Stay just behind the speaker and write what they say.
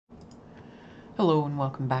Hello and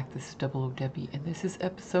welcome back. This is Double O Debbie, and this is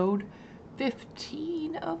episode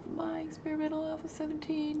 15 of my experimental Alpha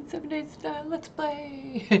 17 7 Days to Die Let's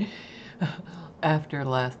Play. After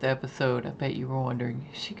last episode, I bet you were wondering,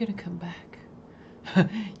 is she gonna come back?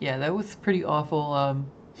 Yeah, that was pretty awful.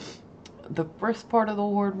 The first part of the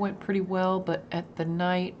horde went pretty well, but at the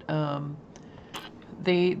night,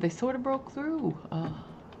 they sort of broke through.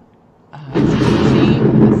 As you can see,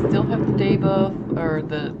 I still have the day buff, or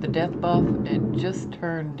the death buff. It just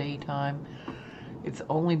turned daytime. It's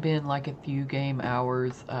only been like a few game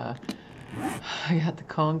hours. I got the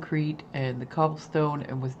concrete and the cobblestone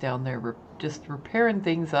and was down there just repairing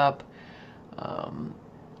things up.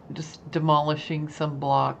 Just demolishing some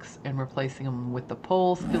blocks and replacing them with the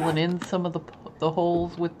poles, filling in some of the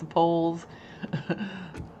holes with the poles.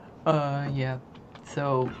 Yeah,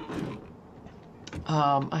 so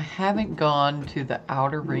I haven't gone to the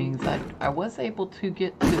outer rings. I was able to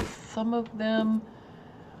get to some of them.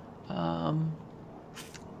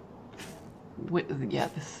 Yeah,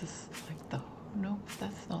 this is like nope,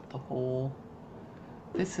 that's not the hole.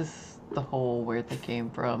 This is the hole where they came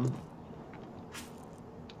from.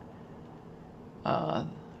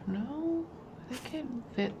 No, they can't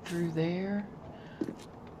fit through there.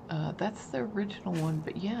 That's the original one,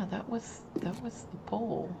 but yeah, that was the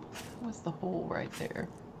pole. That was the hole right there.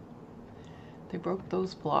 They broke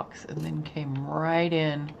those blocks and then came right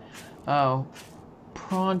in. Oh,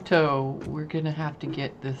 pronto, we're gonna have to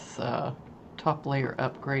get this top layer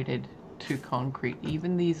upgraded to concrete.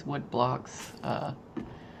 Even these wood blocks,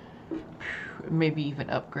 maybe even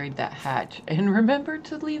upgrade that hatch and remember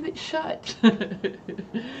to leave it shut.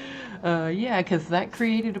 Yeah, because that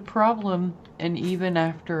created a problem. And even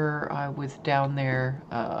after I was down there,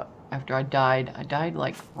 after I died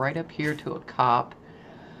like right up here to a cop.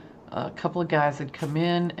 A couple of guys had come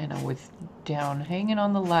in and I was down hanging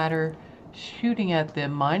on the ladder shooting at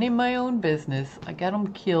them, minding my own business. I got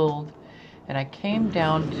them killed and I came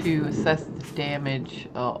down to assess the damage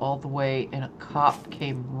all the way, and a cop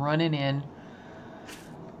came running in.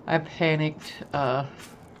 I panicked,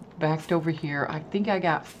 backed over here. I think I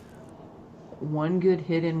got one good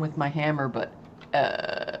hit in with my hammer, but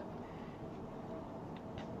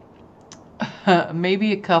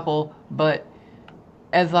maybe a couple, but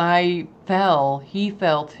as I fell, he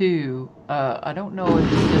fell too. I don't know if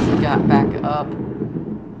he just got back up,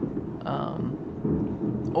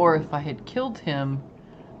 or if I had killed him,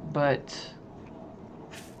 but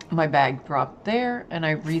my bag dropped there and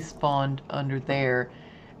I respawned under there.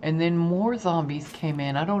 And then more zombies came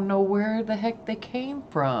in. I don't know where the heck they came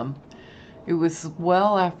from. It was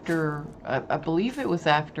well after, I believe it was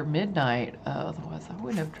after midnight. Otherwise I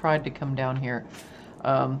wouldn't have tried to come down here.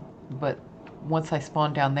 But once I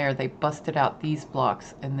spawned down there, they busted out these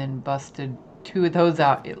blocks and then busted two of those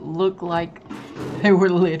out. It looked like they were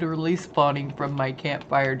literally spawning from my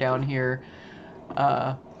campfire down here.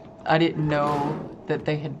 I didn't know that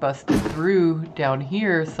they had busted through down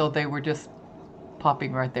here, so they were just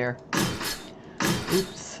popping right there.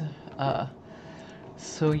 Oops.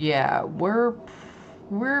 So yeah, we're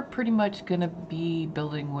pretty much gonna be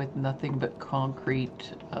building with nothing but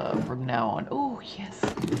concrete from now on. Oh yes,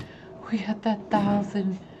 we got that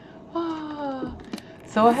 1,000. Ah.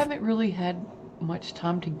 So I haven't really had much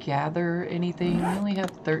time to gather anything. We only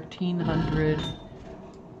have 1,300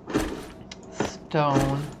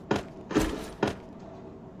 stone.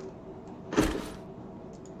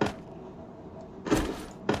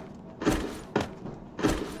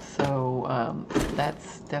 So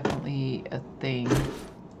that's definitely a thing.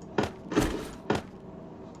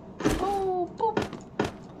 Oh, boop.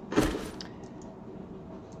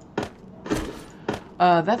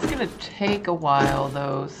 That's gonna take a while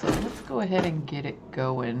though, so let's go ahead and get it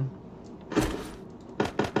going.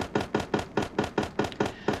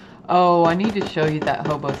 Oh, I need to show you that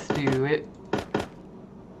hobo stew.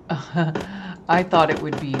 I thought it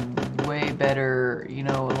would be way better, you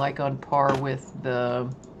know, like on par with the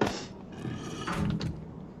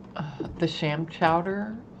sham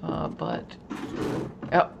chowder, but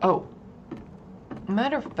oh,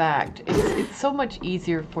 matter of fact, it's so much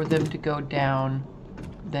easier for them to go down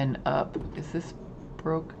than up. Is this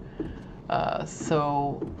broke?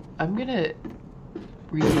 So I'm gonna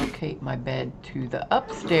relocate my bed to the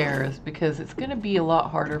upstairs because it's gonna be a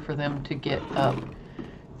lot harder for them to get up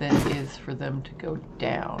than it is for them to go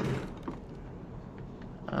down.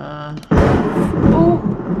 Oh,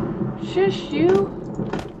 shush you.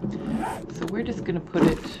 So we're just gonna put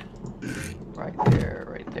it right there,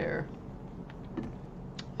 right there.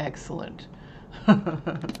 Excellent.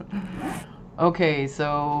 Okay,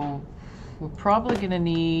 so we're probably gonna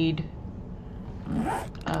need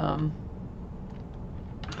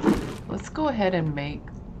let's go ahead and make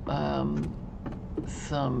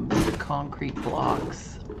some concrete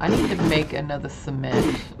blocks. I need to make another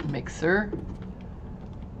cement mixer.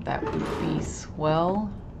 That would be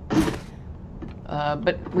swell.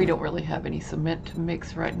 But we don't really have any cement to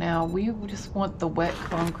mix right now. We just want the wet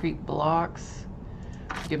concrete blocks.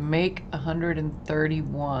 We can make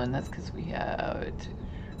 131. That's because we have it.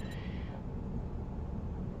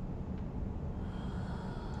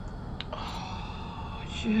 Oh,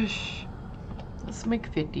 shush. Let's make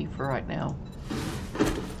 50 for right now.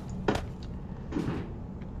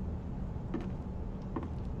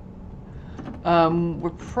 We're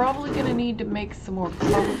probably gonna need to make some more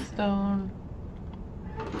cobblestone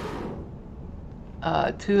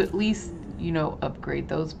to at least, you know, upgrade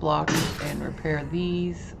those blocks and repair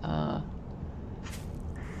these. I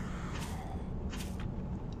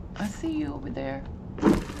see you over there.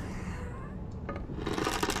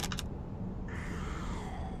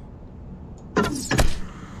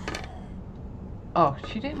 Oh,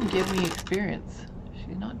 she didn't give me experience.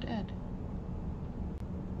 She's not dead.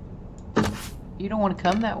 You don't want to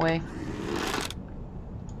come that way.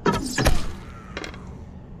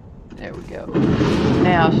 There we go.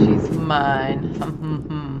 Now she's mine.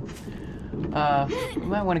 We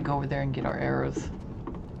might want to go over there and get our arrows.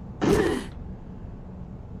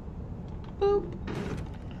 Boop.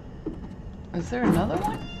 Is there another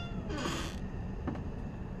one?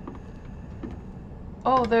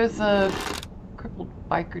 Oh, there's a crippled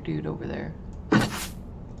biker dude over there.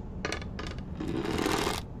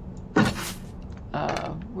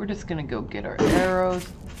 We're just gonna go get our arrows.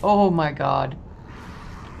 Oh my god.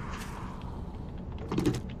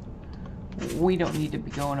 We don't need to be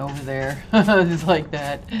going over there. Just like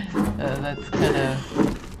that. That's kinda...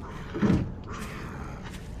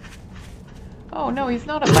 Oh no, he's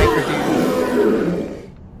not a biker dude.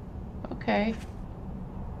 Okay.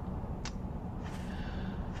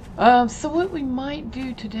 So what we might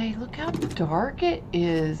do today, look how dark it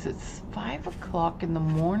is. It's 5 o'clock in the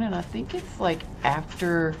morning. I think it's like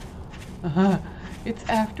after, it's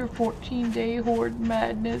after 14-day horde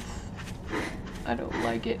madness. I don't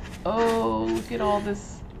like it. Oh, look at all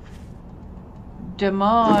this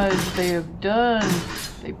damage they have done.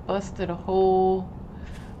 They busted a hole.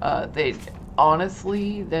 They,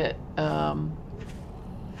 honestly, that,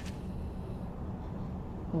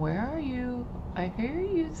 where are you? I hear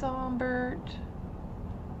you, Zombert.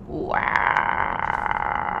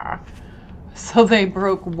 Wow. So they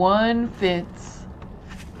broke one fence.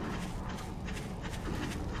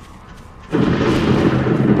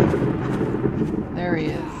 There he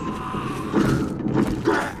is.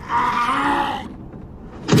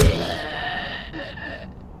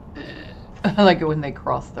 I like it when they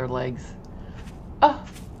cross their legs. Oh,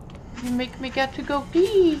 you make me get to go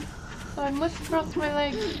pee. I must cross my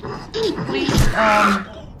legs. Please,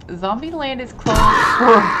 Zombieland is closed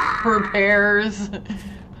for repairs.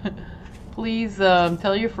 Please,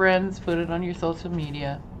 tell your friends, put it on your social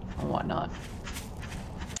media and whatnot.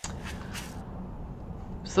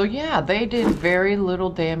 So yeah, they did very little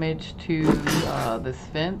damage to this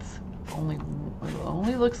fence.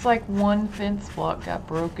 Only looks like one fence block got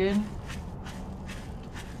broken.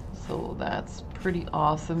 So that's pretty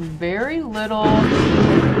awesome. Very little.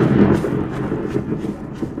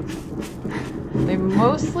 They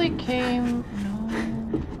mostly came.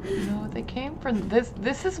 No, they came from this.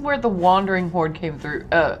 This is where the wandering horde came through.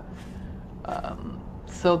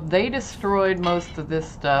 So they destroyed most of this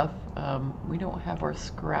stuff. We don't have our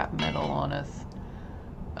scrap metal on us.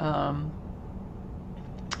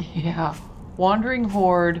 Yeah, wandering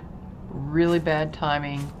horde, really bad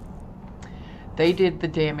timing. They did the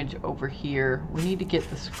damage over here. We need to get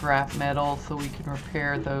the scrap metal so we can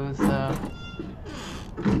repair those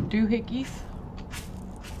doohickeys.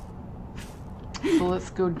 So let's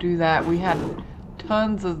go do that. We had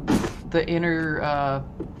tons of the inner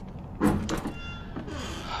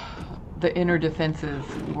defenses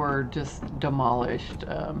were just demolished.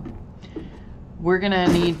 We're gonna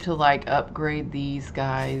need to like upgrade these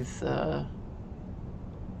guys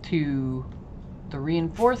to the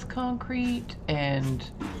reinforced concrete and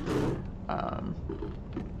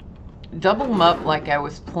double them up like I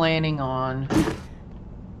was planning on.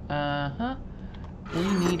 We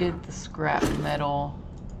needed the scrap metal.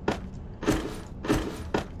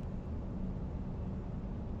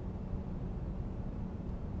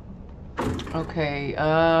 Okay,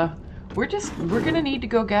 we're gonna need to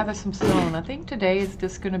go gather some stone. I think today is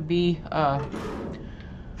just gonna be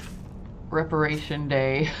reparation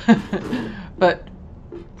day. But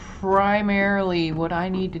primarily what I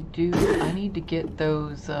need to do, I need to get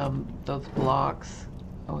those blocks.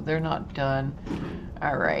 Oh, they're not done.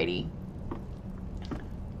 Alrighty.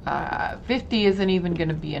 50 isn't even going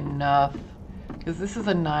to be enough because this is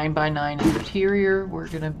a 9x9 interior. We're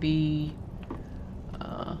going to be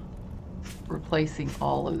replacing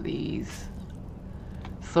all of these.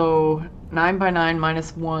 So 9x9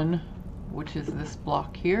 minus 1, which is this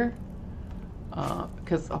block here,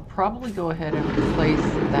 because I'll probably go ahead and replace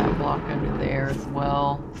that block under there as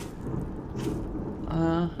well.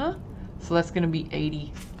 So that's going to be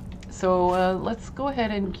 80. So let's go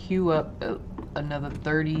ahead and queue up another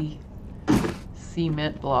 30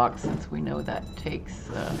 cement blocks, since we know that takes,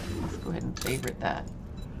 let's go ahead and favorite that.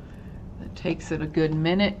 That takes it a good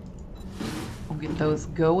minute. We'll get those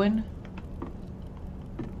going.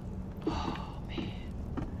 Oh, man.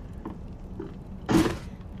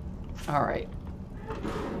 All right.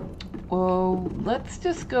 Well, let's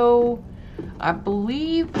just go, I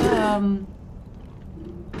believe, oh,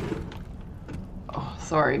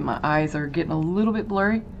 sorry, my eyes are getting a little bit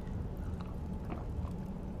blurry.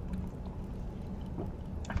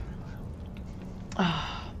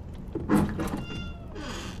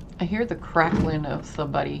 I hear the crackling of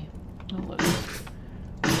somebody. Oh, look.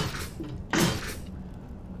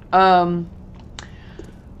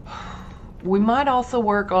 We might also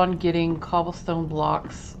work on getting cobblestone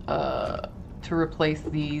blocks to replace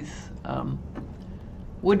these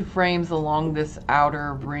wood frames along this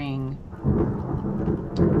outer ring.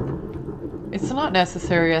 It's not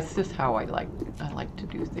necessary. That's just how I like to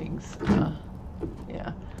do things.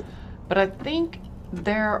 Yeah, but I think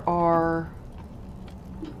there are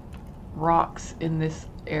rocks in this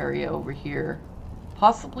area over here,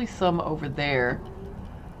 possibly some over there.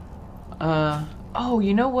 Oh,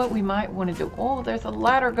 you know what we might want to do? Oh, there's a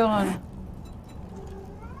ladder gone.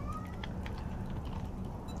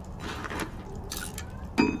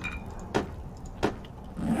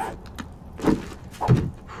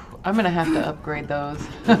 I'm gonna have to upgrade those.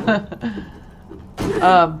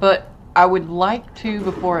 But I would like to,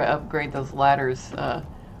 before I upgrade those ladders,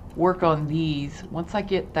 work on these. Once I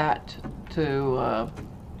get that to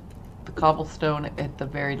the cobblestone at the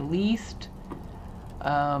very least,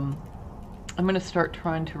 I'm going to start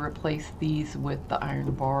trying to replace these with the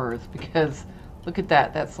iron bars, because look at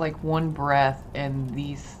that. That's like one breath, and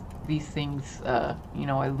these things, you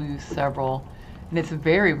know, I lose several, and it's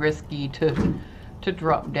very risky to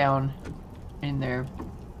drop down in there.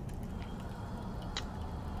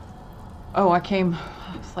 Oh, I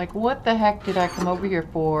was like, what the heck did I come over here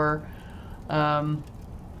for?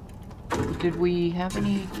 Did we have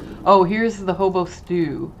any? Oh, here's the hobo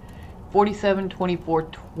stew. 47, 24,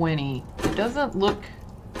 20. It doesn't look,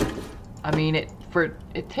 I mean, for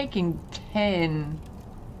it taking 10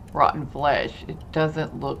 rotten flesh, it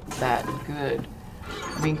doesn't look that good.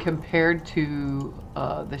 I mean, compared to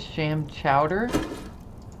the sham chowder,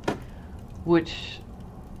 which,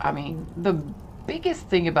 I mean, the biggest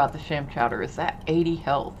thing about the sham chowder is that 80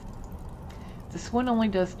 health. This one only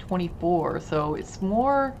does 24, so it's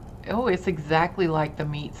more, oh, it's exactly like the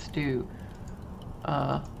meat stew.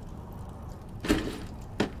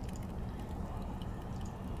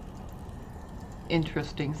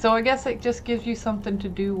 Interesting. So I guess it just gives you something to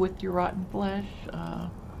do with your rotten flesh.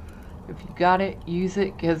 If you got it, use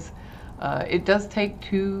it, because it does take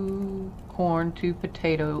 2 corn, 2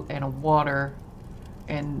 potato, and a water.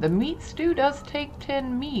 And the meat stew does take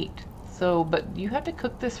 10 meat. So, but you have to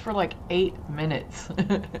cook this for like 8 minutes.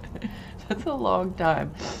 That's a long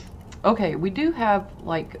time. Okay, we do have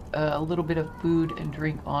like a little bit of food and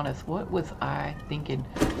drink on us. What was I thinking?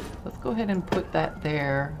 Let's go ahead and put that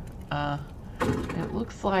there. It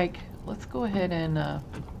looks like, let's go ahead and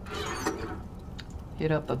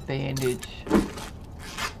hit up a bandage.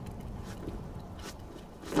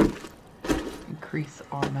 Increase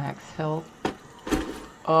our max health.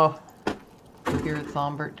 Oh, here's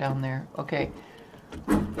Zombert down there. Okay.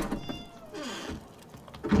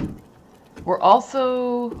 We're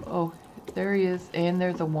also, oh, there he is, and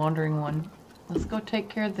there's a wandering one. Let's go take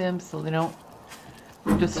care of them so they don't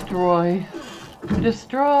destroy.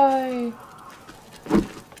 Destroy!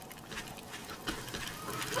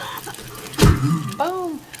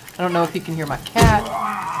 Boom! I don't know if you can hear my cat.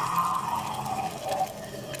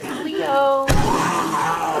 Leo!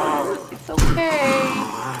 It's okay.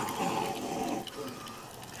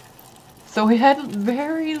 So we had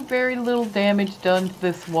very, very little damage done to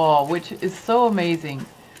this wall, which is so amazing.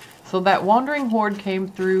 So that wandering horde came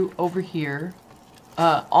through over here.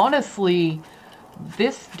 Honestly,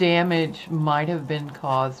 this damage might have been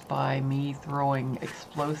caused by me throwing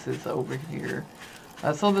explosives over here.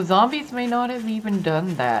 So the zombies may not have even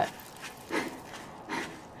done that.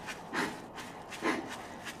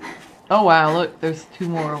 Oh wow, look, there's 2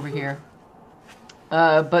 more over here.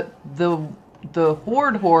 But the the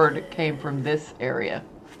horde came from this area.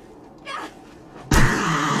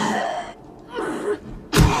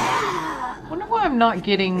 Wonder why I'm not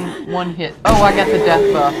getting one hit. Oh, I got the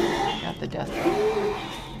death buff. Got the death buff.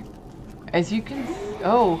 As you can,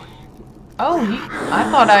 oh, I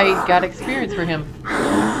thought I got experience for him.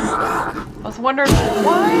 I was wondering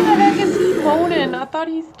why the heck is he moaning? I thought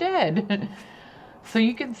he's dead. So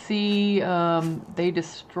you can see they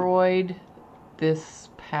destroyed this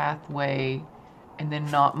pathway and then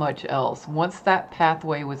not much else. Once that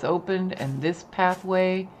pathway was opened and this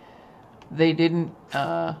pathway, they didn't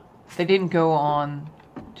go on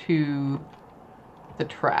to the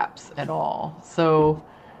traps at all. So,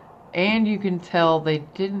 and you can tell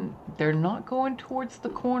they're not going towards the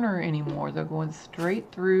corner anymore. They're going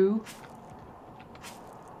straight through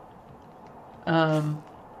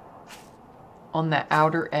on the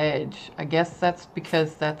outer edge. I guess that's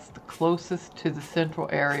because that's the closest to the central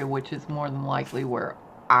area, which is more than likely where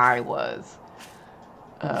I was.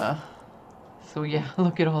 So yeah,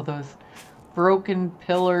 look at all those broken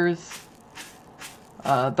pillars.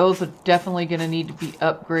 Those are definitely going to need to be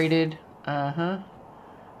upgraded.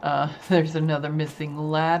 There's another missing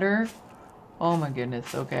ladder. Oh my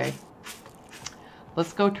goodness, okay.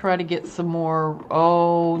 Let's go try to get some more.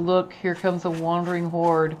 Oh, look, here comes a wandering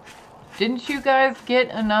horde. Didn't you guys get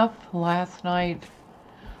enough last night?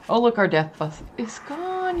 Oh, look, our death bus is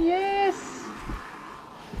gone. Yes.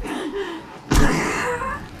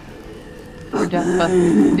 Our death bus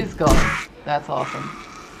is gone. That's awesome.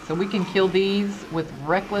 So we can kill these with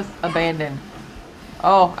reckless abandon.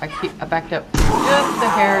 Oh, I backed up just a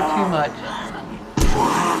hair too much.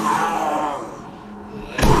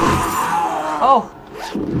 Oh.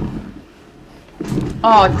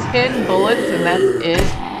 Oh, 10 bullets and that's it.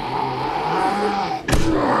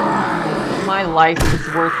 My life is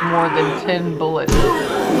worth more than 10 bullets.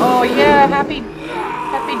 Oh yeah, happy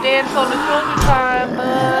dance on the shoulder time,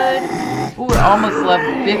 bud. Ooh, we're almost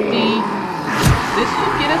level 50. This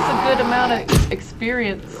should get us a good amount of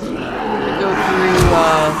experience to go through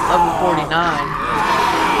level 49.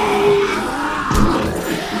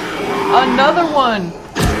 Another one!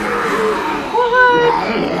 What?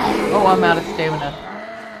 Oh, I'm out of stamina.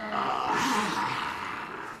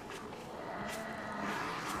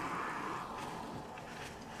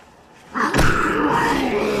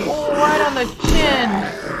 Oh, right on the chin!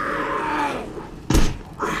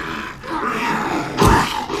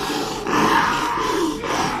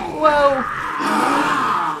 Whoa!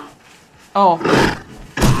 Oh.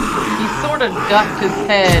 He sort of ducked his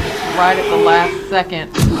head right at the last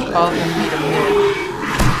second, causing me to miss.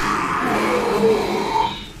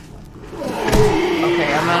 Okay,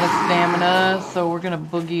 I'm out of stamina, so we're gonna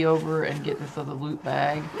boogie over and get this other loot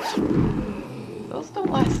bag. Those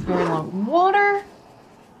don't last very long. Water?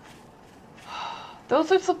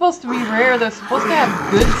 Those are supposed to be rare. They're supposed to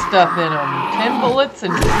have good stuff in them. 10 bullets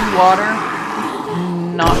and 2 water.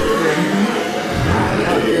 Not good.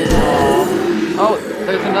 Not good at all. Oh,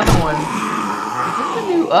 there's another one. Is this a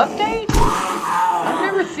new update? I've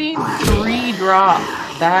never seen 3 drop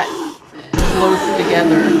that close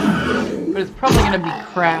together. But it's probably going to be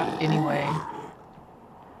crap anyway.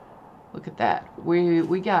 Look at that.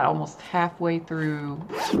 We got almost halfway through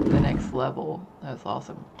the next level. That's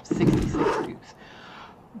awesome. 66 dukes.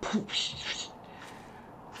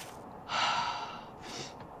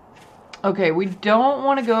 Okay, we don't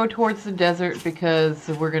want to go towards the desert because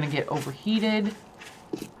we're going to get overheated.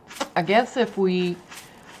 I guess if we...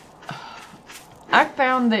 I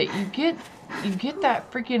found that you get that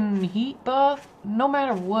freaking heat buff no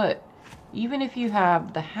matter what. Even if you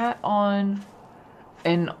have the hat on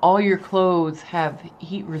and all your clothes have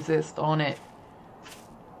heat resist on it,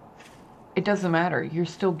 it doesn't matter. You're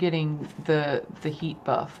still getting the heat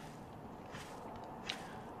buff.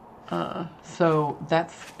 So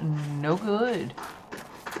that's no good.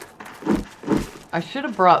 I should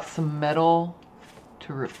have brought some metal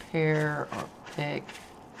to repair or pick.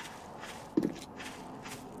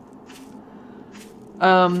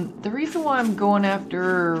 The reason why I'm going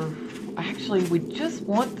after... Actually, we just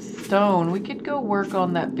want the stone. We could go work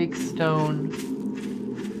on that big stone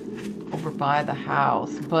over by the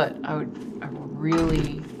house, but I would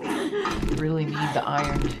really need the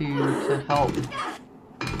iron to help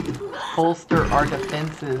bolster our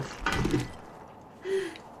defenses.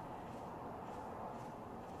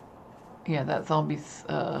 Yeah, that zombie's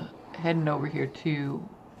heading over here too,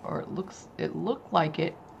 or it looked like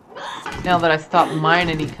it. Now that I stopped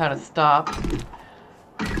mining, he kind of stopped.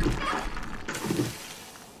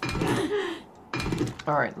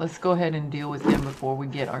 Alright, let's go ahead and deal with him before we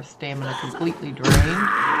get our stamina completely drained.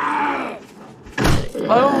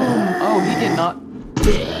 Boom! Oh, he did not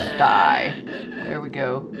die. There we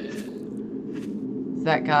go.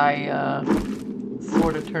 That guy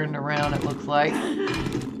sort of turned around, it looks like.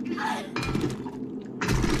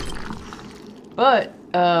 But,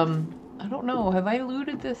 I don't know. Have I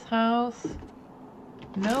looted this house?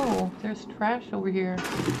 No, there's trash over here.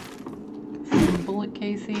 Some bullet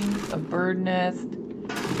casings, a bird nest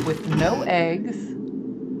with no eggs,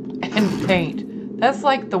 and paint. That's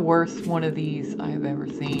like the worst one of these I've ever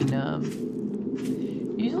seen.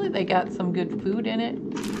 Usually they got some good food in it.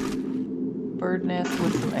 Bird nest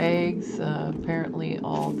with some eggs. Apparently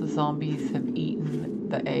all the zombies have eaten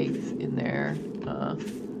the eggs in there.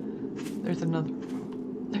 There's another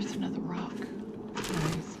rock.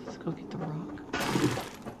 Nice. Let's go get the rock.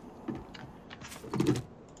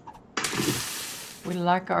 We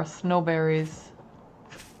like our snowberries.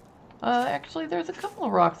 Actually, there's a couple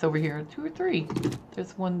of rocks over here. 2 or 3.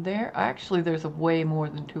 There's one there. Actually, there's way more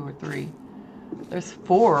than 2 or 3. There's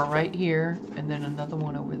 4 right here, and then another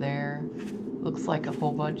one over there. Looks like a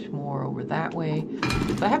whole bunch more over that way.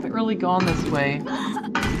 So I haven't really gone this way.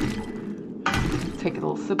 Take a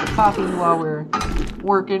little sip of coffee while we're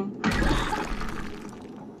working.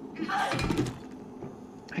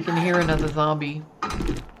 I can hear another zombie.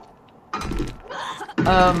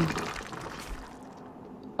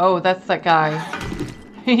 Oh, that's that guy.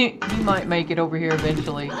 He might make it over here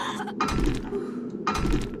eventually.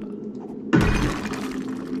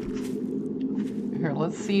 Here,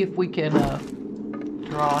 let's see if we can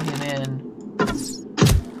draw him in.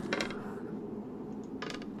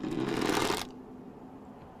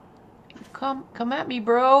 Come at me,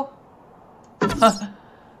 bro.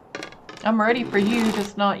 I'm ready for you,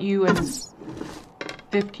 just not you and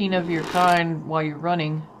 15 of your kind while you're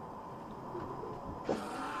running.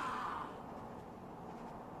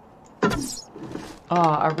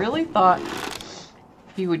 I really thought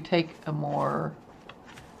he would take a more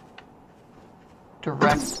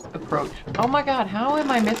direct approach. Oh my god, how am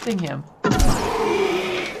I missing him?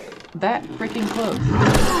 That freaking close.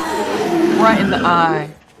 Right in the eye.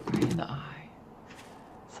 Right in the eye.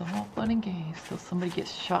 It's all fun and games till somebody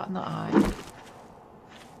gets shot in the eye.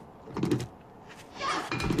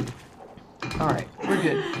 Alright, we're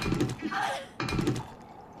good.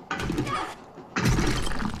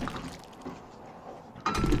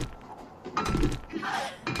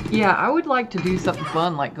 Yeah, I would like to do something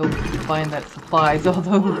fun, like go find that supplies,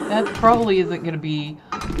 although that probably isn't going to be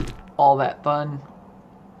all that fun.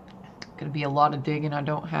 Going to be a lot of digging. I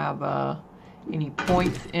don't have any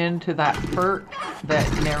points into that perk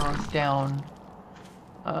that narrows down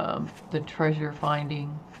the treasure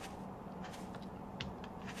finding.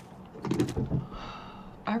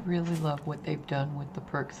 I really love what they've done with the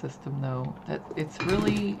perk system, though. It's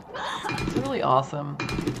really awesome.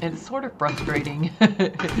 And it's sort of frustrating.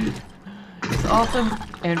 It's awesome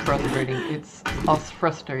and frustrating. It's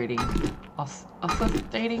frustrating.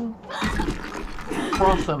 Frustrating?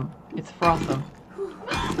 Frossom. It's frossom.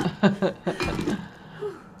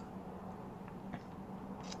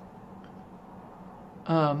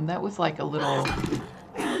 That was like a little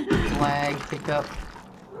lag pickup.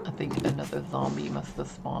 I think another zombie must have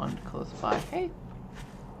spawned close by. Hey!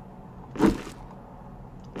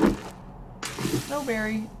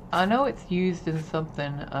 Snowberry. I know it's used in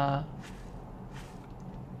something, I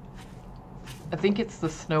think it's the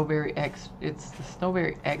snowberry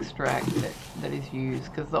extract that is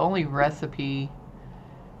used, because the only recipe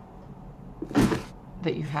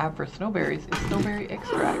that you have for snowberries is snowberry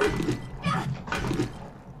extract.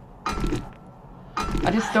 I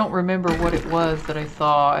just don't remember what it was that I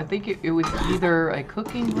saw. I think it was either a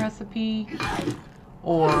cooking recipe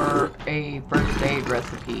or a first aid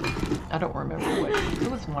recipe. I don't remember which. It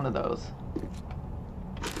was one of those.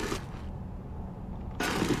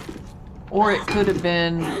 Or it could have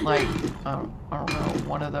been like, I don't know,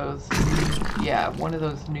 one of those, yeah, one of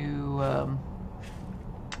those new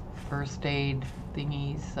first aid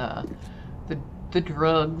thingies, the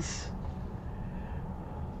drugs.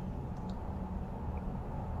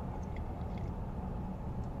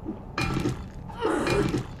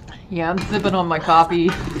 Yeah, I'm sipping on my coffee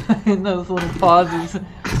in those little pauses.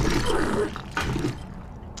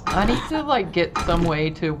 I need to like get some way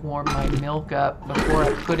to warm my milk up before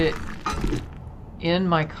I put it in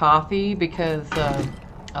my coffee, because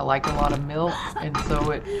I like a lot of milk, and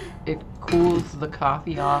so it cools the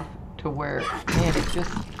coffee off to where, man,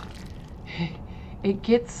 it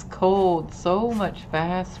gets cold so much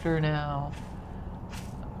faster now.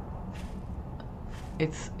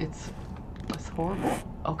 It's horrible.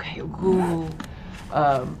 Okay, ooh.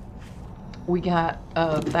 We got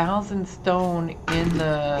 1,000 stone in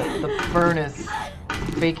the furnace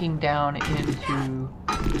baking down into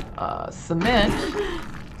cement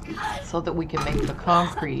so that we can make the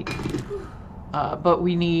concrete. But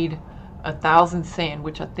we need 1,000 sand,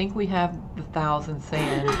 which I think we have the 1,000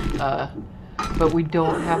 sand, but we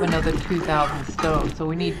don't have another 2,000 stone. So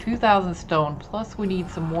we need 2,000 stone, plus we need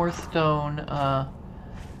some more stone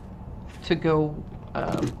to go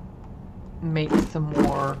make some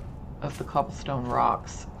more of the cobblestone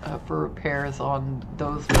rocks for repairs on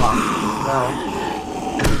those rocks as well.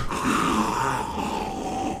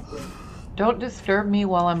 Don't disturb me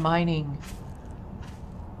while I'm mining.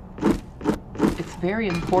 It's very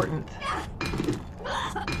important.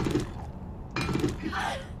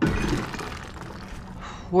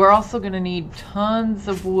 We're also going to need tons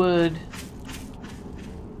of wood.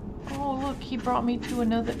 Oh, look, he brought me to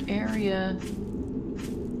another area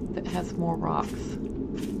that has more rocks.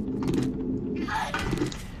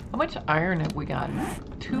 How much iron have we got?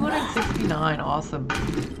 269, awesome.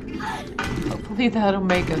 Hopefully that'll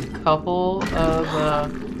make a couple of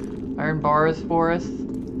iron bars for us.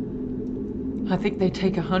 I think they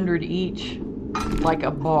take 100 each, like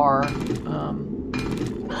a bar.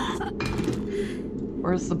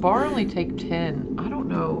 Or does the bar only take 10? I don't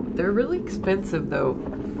know. They're really expensive though.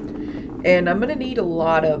 And I'm gonna need a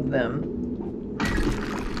lot of them.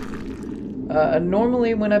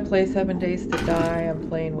 Normally when I play 7 Days to Die, I'm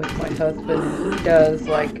playing with my husband. He does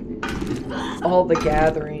like all the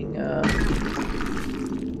gathering.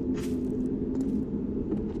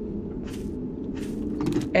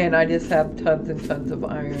 And I just have tons and tons of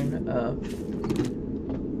iron.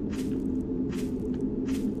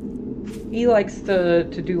 He likes to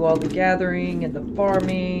do all the gathering and the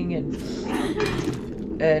farming,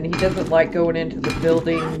 and he doesn't like going into the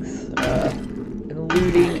buildings and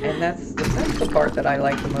looting, and that's the part that I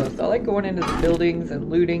like the most. I like going into the buildings and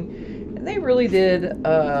looting, and they really did,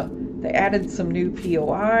 they added some new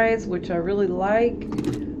POIs, which I really like.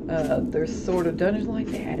 There's sort of dungeons like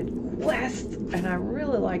they added quests, and I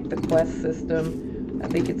really like the quest system. I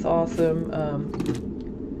think it's awesome.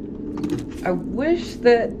 I wish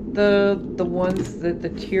that the ones that the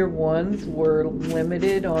tier 1s were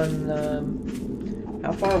limited on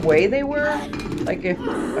how far away they were. Like I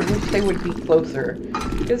wish they would be closer,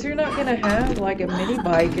 because you're not gonna have like a mini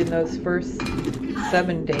bike in those first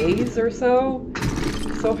 7 days or so.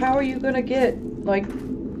 So how are you gonna get like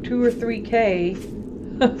 2 or 3K?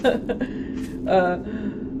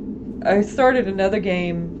 I started another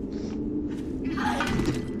game.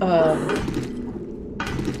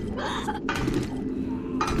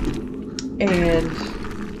 And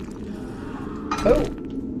oh,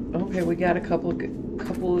 okay, we got a couple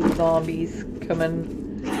of zombies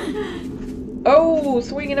coming. Oh,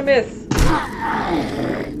 swing and a miss.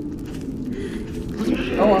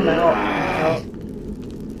 Oh, I'm out.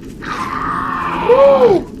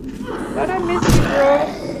 Woo! How'd I miss you,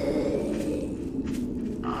 bro?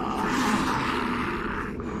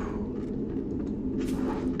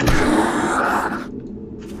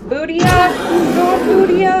 Booty up! Go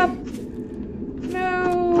booty up!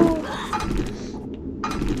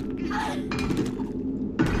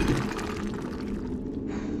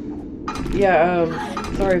 Yeah,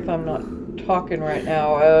 sorry if I'm not talking right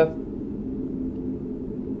now.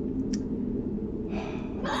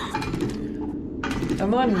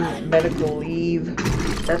 I'm on medical leave.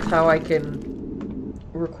 That's how I can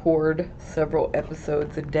record several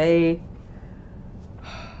episodes a day.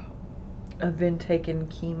 I've been taking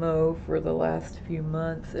chemo for the last few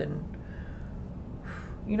months, and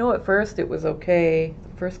you know, at first it was okay.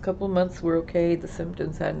 The first couple of months were okay. The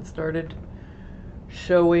symptoms hadn't started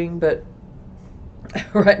showing, but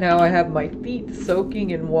right now I have my feet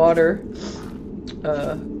soaking in water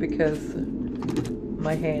because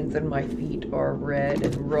my hands and my feet are red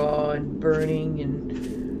and raw and burning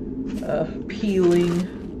and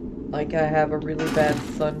peeling, like I have a really bad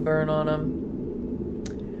sunburn on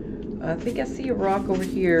them. I think I see a rock over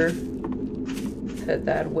here. Let's head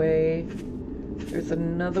that way. There's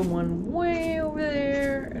another one way over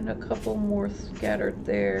there and a couple more scattered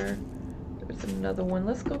there. There's another one.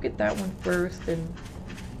 Let's go get that one first. And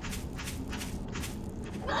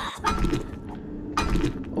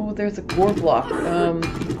oh, there's a gore block.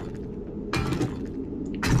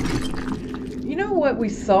 You know what we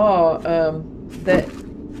saw? That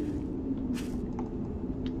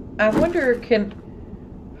I wonder, can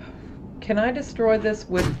I destroy this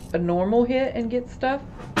with a normal hit and get stuff?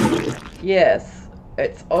 Yes.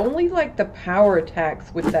 It's only like the power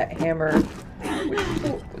attacks with that hammer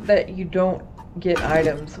that you don't get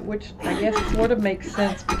items, which I guess sort of makes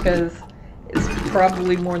sense because it's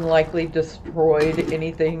probably more than likely destroyed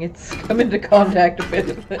anything it's come into contact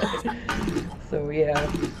with. So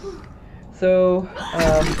yeah. So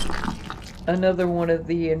another one of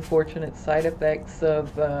the unfortunate side effects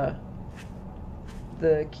of the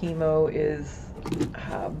chemo is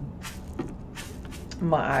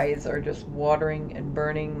my eyes are just watering and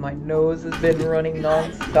burning. My nose has been running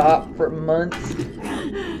non-stop for months.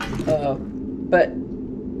 But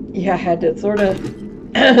yeah, I had to sort of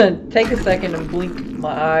take a second and blink my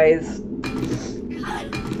eyes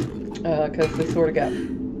because they sort of got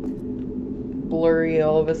blurry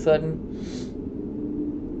all of a sudden.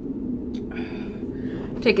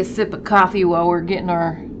 Take a sip of coffee while we're getting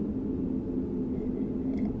our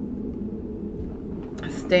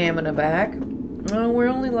stamina back. We're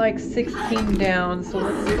only like 16 down, so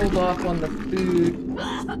let's hold off on the food.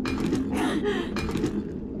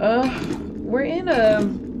 We're in a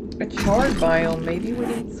charred biome. Maybe we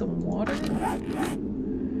need some water.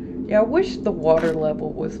 Yeah, I wish the water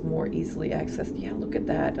level was more easily accessed. Yeah, look at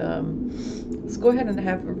that. Let's go ahead and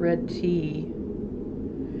have a red tea.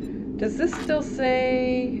 Does this still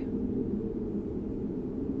say?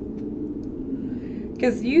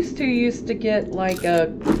 Because used to get like a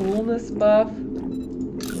coolness buff.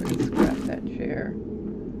 We're gonna scrap that chair.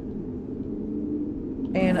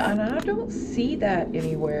 And I don't see that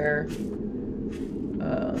anywhere.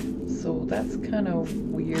 So that's kind of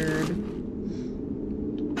weird.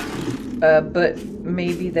 But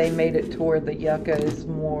maybe they made it to where the yucca is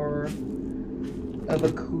more of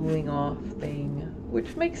a cooling off thing.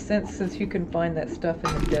 Which makes sense since you can find that stuff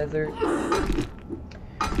in the desert.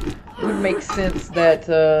 It would make sense that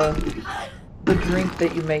the drink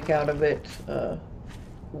that you make out of it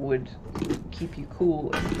would keep you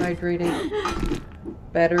cool and hydrated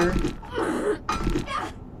better.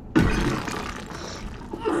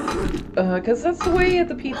 Because that's the way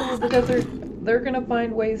the people of the desert, they're gonna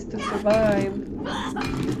find ways to survive.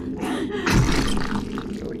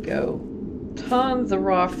 There we go. Tons of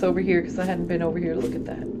rocks over here because I hadn't been over here. Look at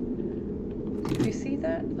that. Do you see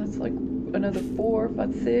that? That's like another 4,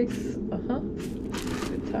 5, 6.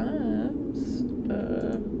 Good times.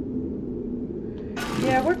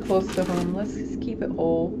 Yeah, we're close to home. Let's just keep it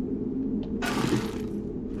whole.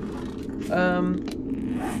 I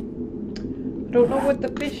don't know what the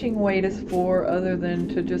fishing weight is for other than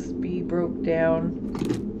to just be broke down.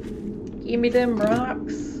 Give me them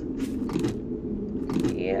rocks.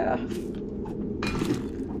 Yeah.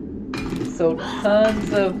 So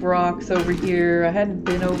tons of rocks over here. I hadn't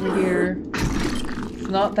been over here. It's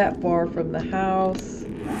not that far from the house.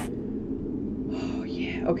 Oh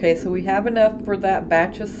yeah. Okay, so we have enough for that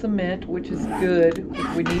batch of cement, which is good.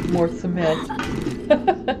 We need more cement.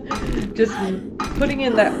 Just putting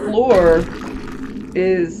in that floor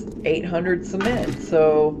is 800 cement,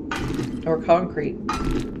 so, or concrete.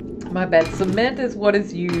 My bad. Cement is what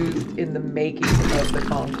is used in the making of the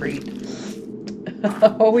concrete.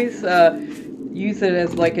 I always use it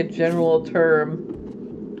as like a general term.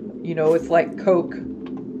 You know, it's like Coke.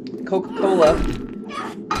 Coca-Cola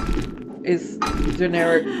is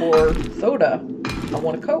generic for soda. I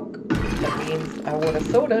want a Coke. That means I want a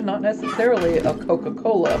soda, not necessarily a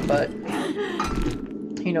Coca-Cola, but,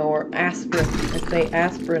 you know, or aspirin. I say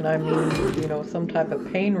aspirin, I mean, you know, some type of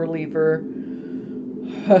pain reliever.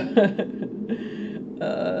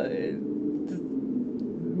 It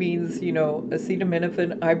means, you know,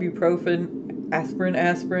 acetaminophen, ibuprofen,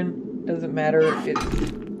 aspirin, doesn't matter.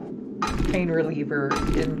 It's pain reliever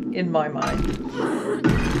in my mind.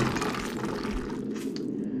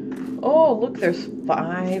 Oh, look, there's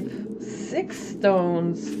 5, 6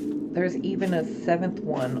 stones. There's even a 7th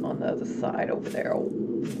one on the other side over there. Oh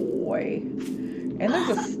boy. And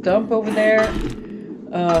there's a stump over there.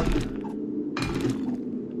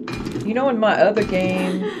 You know, in my other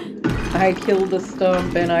game, I killed a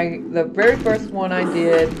stump, and the very first one I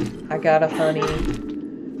did, I got a honey.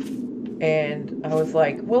 And I was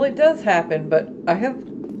like, well, it does happen, but I have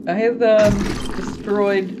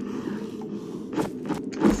destroyed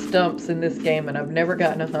stumps in this game, and I've never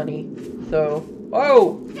gotten a honey. So,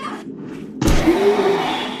 whoa!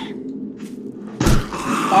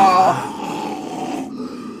 Oh.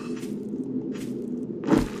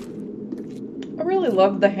 I really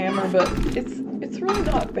love the hammer, but it's really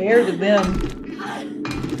not fair to them.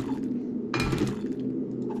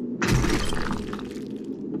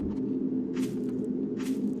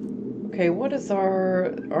 Okay, what is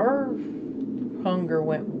our hunger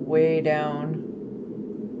went way down.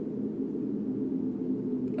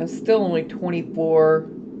 It's still only 24.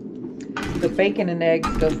 The bacon and eggs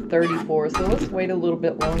does 34, so let's wait a little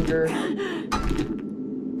bit longer.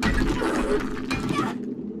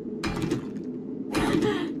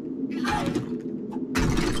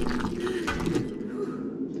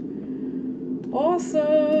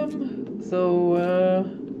 Awesome. So,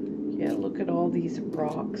 yeah, look at all these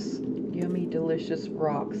rocks. Yummy, delicious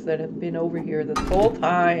rocks that have been over here this whole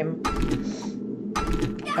time.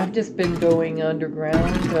 I've just been going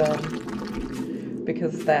underground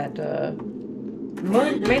because that,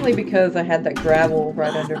 mainly because I had that gravel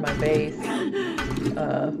right under my base.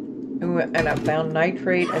 And I found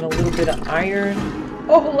nitrate and a little bit of iron.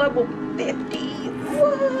 Oh, level 50!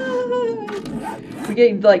 What? We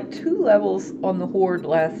gained like 2 levels on the Horde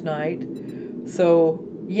last night. So,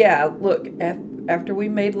 yeah, look, after we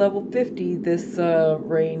made level 50, this the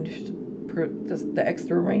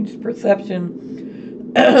extra ranged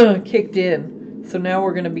perception kicked in. So now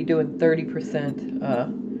we're going to be doing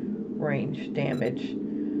 30% range damage.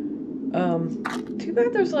 Too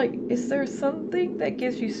bad there's like, is there something that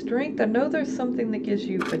gives you strength? I know there's something that gives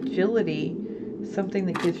you agility, something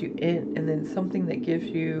that gives you int, and then something that gives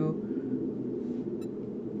you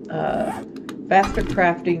faster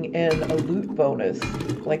crafting and a loot bonus,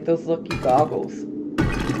 like those lucky goggles.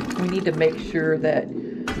 We need to make sure that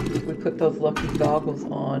we put those lucky goggles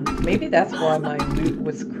on. Maybe that's why my loot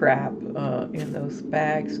was crap in those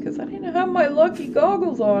bags, because I didn't have my lucky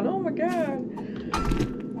goggles on. Oh my god.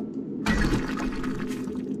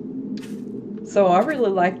 So I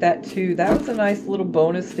really like that too. That was a nice little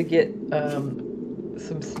bonus to get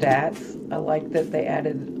some stats. I like that they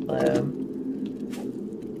added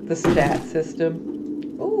the stat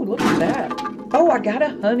system. Oh, look at that. Oh, I got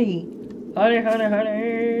a honey. Honey, honey,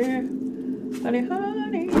 honey. Honey,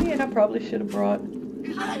 honey. And I probably should have brought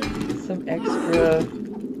some extra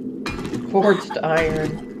forged iron.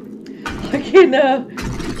 Like, you know,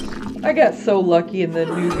 I got so lucky in the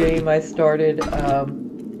new game I started.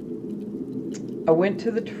 I went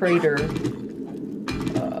to the trader,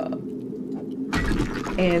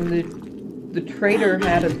 and the trader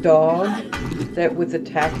had a dog that was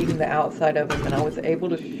attacking the outside of him, and I was able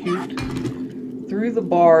to shoot through the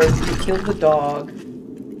bars to kill the dog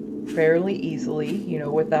fairly easily, you know,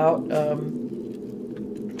 without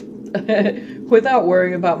without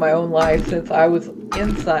worrying about my own life, since I was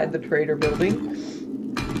inside the trader building,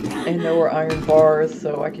 and there were iron bars,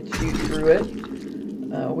 so I could shoot through it.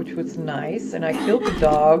 Which was nice, and I killed the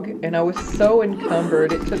dog, and I was so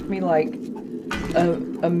encumbered, it took me like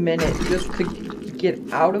a minute just to get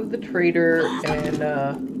out of the trader and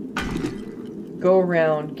go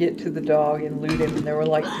around, get to the dog and loot him, and there were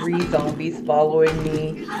like 3 zombies following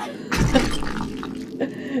me.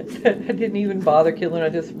 I didn't even bother killing, I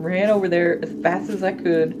just ran over there as fast as I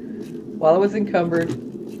could while I was encumbered,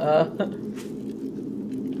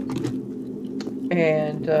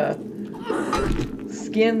 and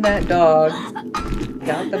skinned that dog,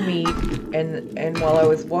 got the meat, and while I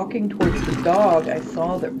was walking towards the dog, I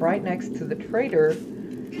saw that right next to the trader,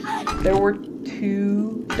 there were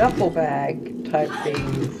 2 duffel bag type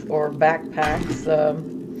things, or backpacks.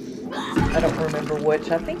 I don't remember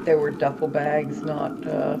which. I think they were duffel bags, not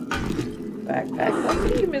backpacks. I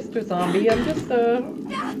see you, Mr. Zombie. I'm just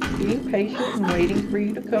being patient and waiting for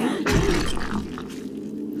you to come to.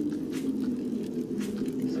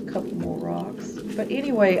 There's a couple more rocks. But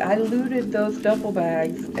anyway, I looted those duffel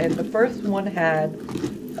bags, and the first one had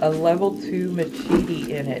a level 2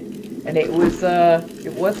 machete in it, and it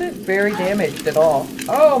wasn't very damaged at all.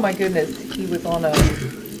 Oh my goodness, he was on that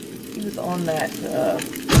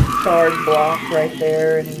charred block right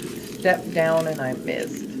there, and he stepped down, and I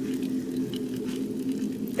missed.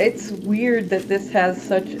 It's weird that this has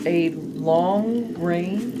such a long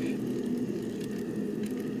range.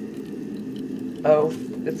 Oh,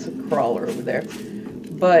 it's a crawler over there.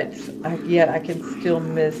 But yet I can still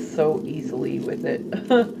miss so easily with it.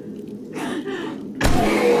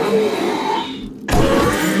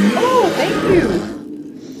 Oh, thank you!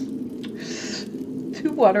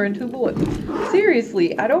 2 water and 2 bullets.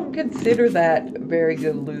 Seriously, I don't consider that very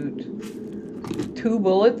good loot. 2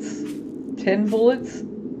 bullets, 10 bullets,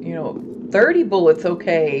 you know, 30 bullets,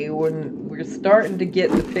 okay, when we're starting to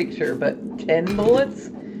get the picture, but 10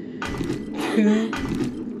 bullets, 2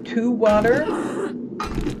 water,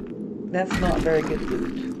 that's not very good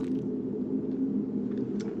loot.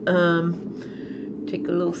 Take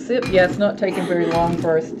a little sip. Yeah, it's not taking very long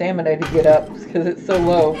for our stamina to get up because it's so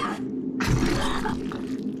low.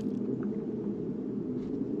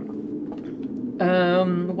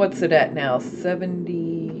 What's it at now?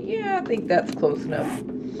 70. Yeah, I think that's close enough.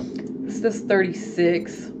 It's just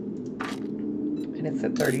 36. And it's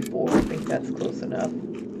at 34. I think that's close enough.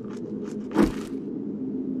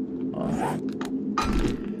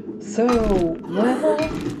 Awesome. So, level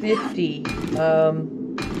 50.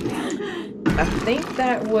 I think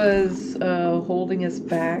that was holding us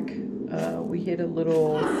back. We hit a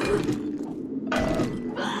little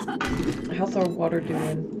How's our water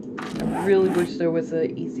doing? I really wish there was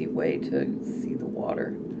an easy way to see the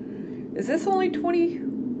water. Is this only 20?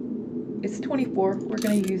 It's 24. We're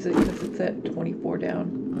going to use it because it's at 24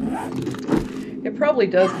 down. It probably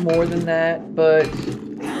does more than that, but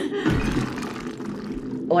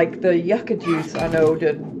like the yucca juice I know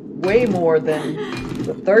did way more than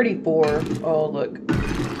the 34. Oh, look.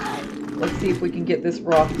 Let's see if we can get this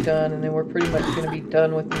rock done, and then we're pretty much going to be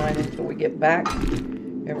done with mine until we get back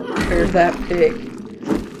and repair that pick.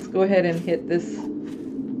 Let's go ahead and hit this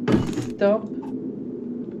stump.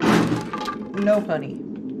 No honey.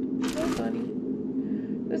 No honey.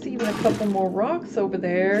 There's even a couple more rocks over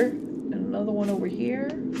there, and another one over here.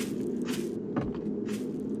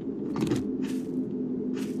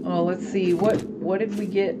 Oh, let's see. What did we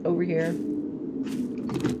get over here?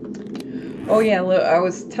 Oh yeah, look, I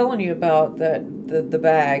was telling you about the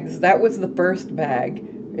bags. That was the first bag.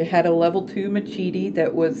 It had a level 2 Machete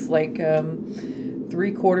that was like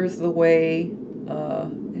 3/4 of the way.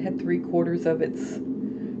 It had 3/4 of its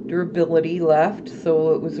durability left,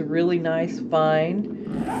 so it was a really nice find.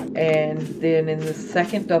 And then in the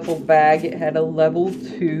second duffel bag, it had a level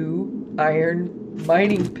 2 iron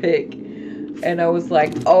mining pick. And I was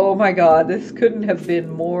like, oh my god, this couldn't have been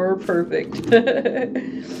more perfect.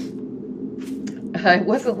 I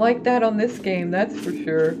wasn't like that on this game, that's for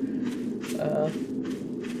sure.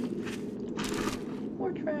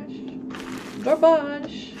 More trash.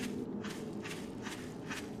 Garbage.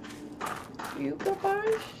 You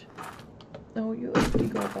garbage? No, you ugly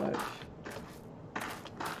garbage.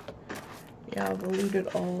 Yeah, I've looted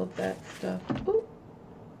all of that stuff. Ooh.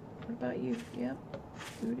 What about you? Yeah.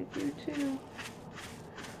 Looted you too.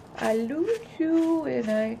 I loot you and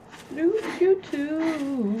I loot you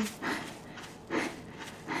too.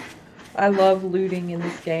 I love looting in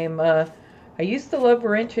this game. I used to love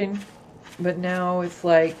wrenching, but now it's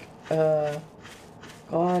like,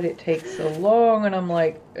 God, it takes so long, and I'm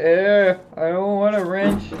like, I don't want to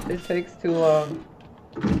wrench. It takes too long.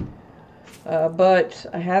 But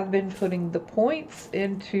I have been putting the points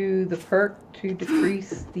into the perk to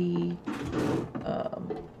decrease the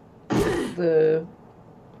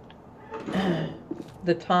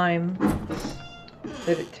time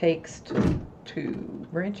that it takes to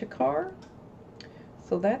wrench a car.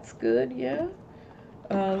 So that's good, yeah.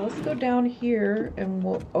 Let's go down here and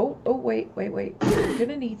we'll, wait. We're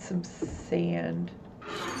gonna need some sand.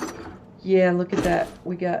 Yeah, look at that.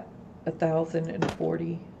 We got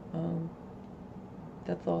 1,040.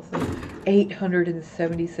 That's awesome.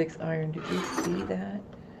 876 iron. Did you see that?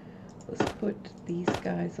 Let's put these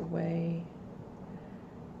guys away.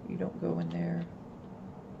 You don't go in there.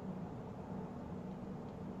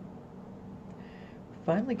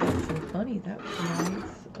 Finally got some honey. That was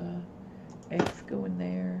nice. Eggs go in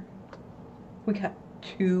there. We got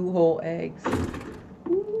 2 whole eggs.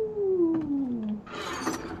 Ooh.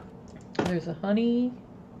 There's a honey,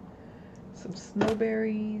 some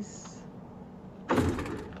snowberries,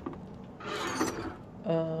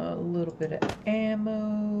 a little bit of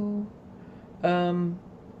ammo.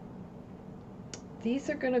 These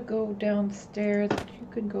are gonna go downstairs, but you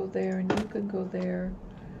can go there and you can go there.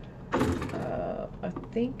 I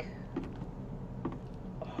think,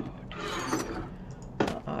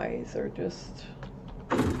 my eyes are just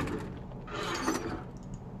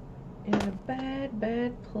in a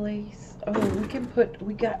bad place. Oh, we can put,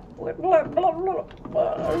 we got,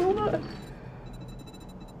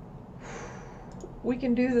 we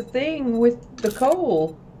can do the thing with the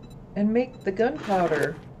coal and make the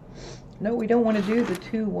gunpowder. No, we don't want to do the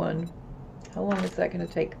 2 one. How long is that going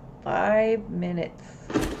to take? 5 minutes.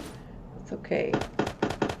 That's okay.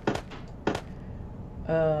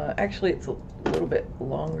 Actually, it's a little bit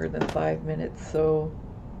longer than 5 minutes, so...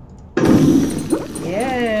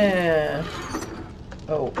 Yeah!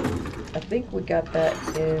 Oh, I think we got that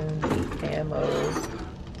in the ammo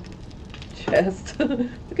chest.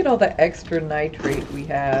 Look at all the extra nitrate we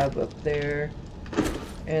have up there.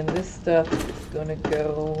 And this stuff is gonna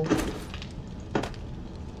go...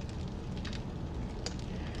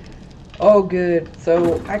 Oh, good.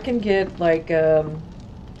 So I can get like,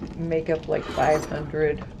 make up like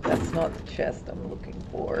 500. That's not the chest I'm looking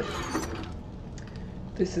for.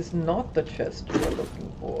 This is not the chest we're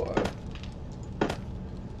looking for.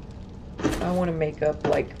 I want to make up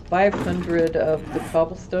like 500 of the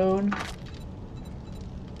cobblestone.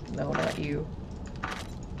 No, not you.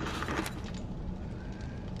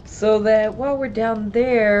 So that while we're down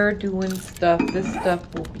there doing stuff, this stuff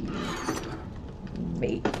will be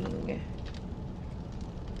making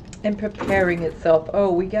and preparing itself.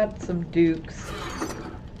 Oh, we got some dukes.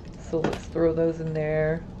 So let's throw those in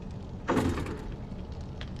there.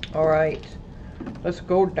 Alright. Let's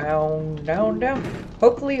go down, down, down.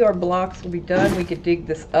 Hopefully our blocks will be done. We could dig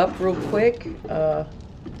this up real quick.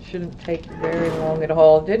 Shouldn't take very long at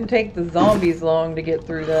all. Didn't take the zombies long to get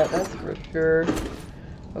through that, that's for sure.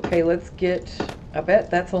 Okay, let's get... I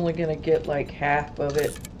bet that's only gonna get like half of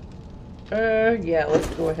it. Yeah, let's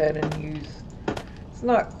go ahead and use... It's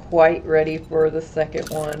not quite ready for the second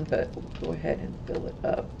one, but we'll go ahead and fill it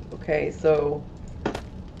up. Okay, so...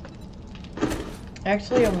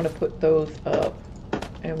 Actually, I'm gonna put those up.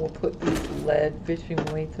 And we'll put these lead fishing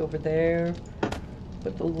weights over there.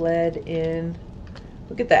 Put the lead in.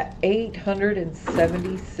 Look at that,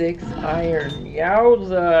 876 iron.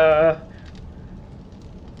 Yowza!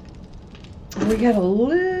 We got a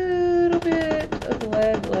little bit of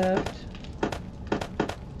lead left.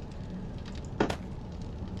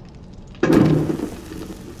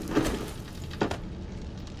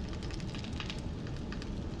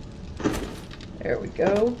 There we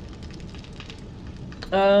go.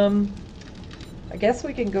 I guess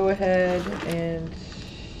we can go ahead and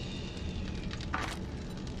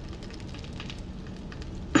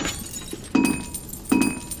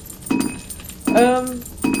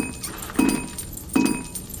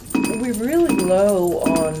we're really low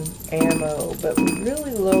on ammo, but we're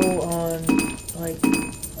really low on like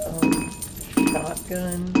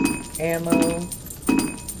shotgun ammo.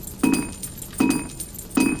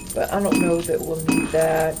 But I don't know that we'll need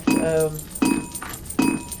that.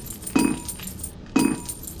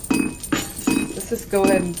 Let's just go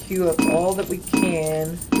ahead and queue up all that we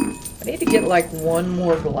can. I need to get like one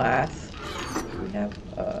more glass. We have,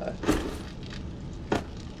 I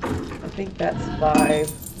think that's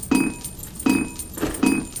 5.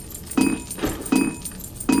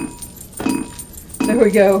 There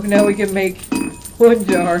we go. Now we can make 1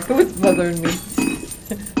 jar. It was bothering me.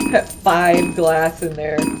 Got 5 glass in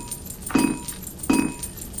there.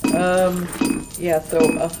 Yeah, so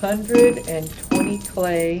 120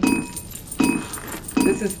 clay.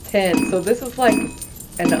 This is 10. So this is like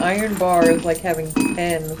an iron bar is like having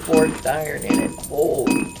 10 forged iron in it.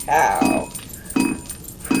 Holy cow.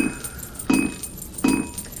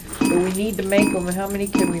 So we need to make them. How many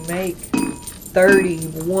can we make?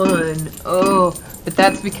 31. Oh, but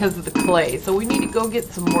that's because of the clay. So we need to go get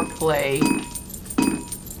some more clay.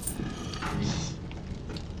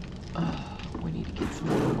 We need to get some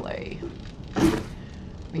more clay.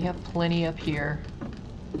 We have plenty up here.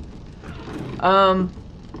 I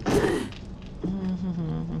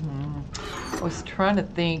was trying to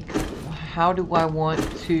think, how do I want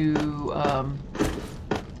to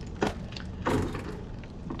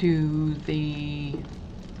do the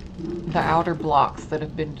outer blocks that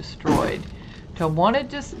have been destroyed? Do I want to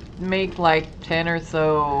just make like 10 or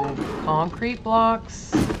so concrete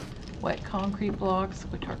blocks? Wet concrete blocks,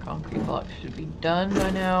 which our concrete blocks should be done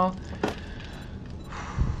by now.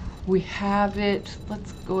 We have it.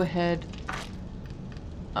 Let's go ahead.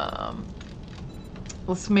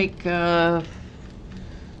 Let's make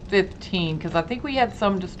 15, because I think we had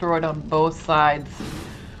some destroyed on both sides.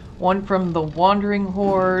 One from the Wandering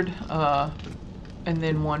Horde, and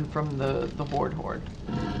then one from the Horde.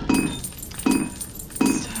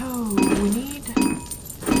 So we need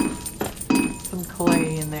some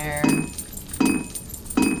clay in there.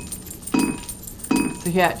 So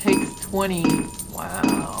yeah, it takes 20.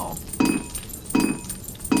 Wow.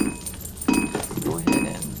 Let's go ahead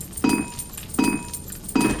and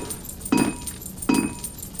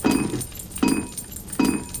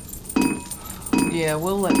yeah,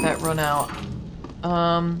 we'll let that run out.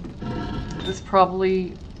 This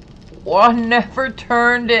probably... Oh, I never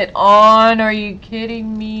turned it on. Are you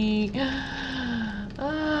kidding me?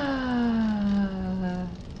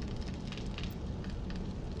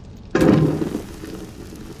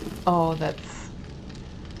 Oh, that's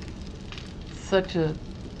such a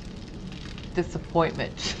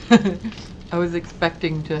disappointment. I was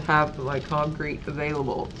expecting to have my concrete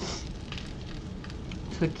available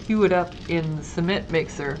to queue it up in the cement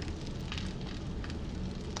mixer.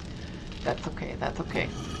 That's okay, that's okay.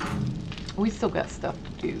 We still got stuff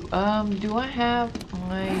to do. Do I have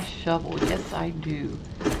my shovel? Yes, I do.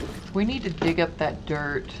 We need to dig up that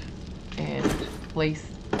dirt and place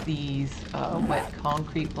these wet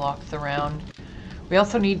concrete blocks around. We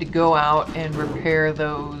also need to go out and repair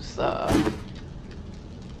those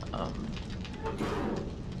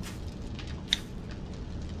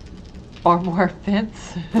barbed wire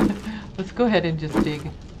fence. Let's go ahead and just dig.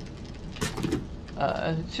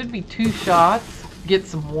 It should be 2 shots. Get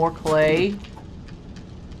some more clay.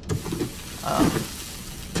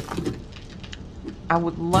 I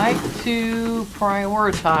would like to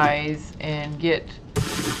prioritize and get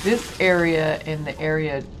this area and the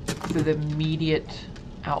area to the immediate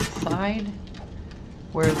outside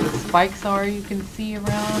where the spikes are, you can see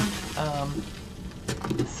around,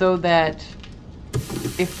 so that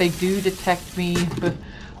if they do detect me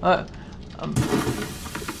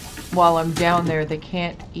while I'm down there, they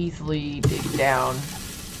can't easily dig down.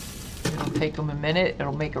 It'll take them a minute,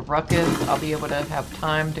 it'll make a ruckus, I'll be able to have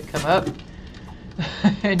time to come up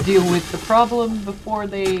and deal with the problem before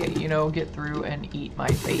they, you know, get through and eat my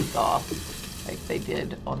face off like they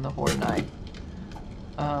did on the Horde Night.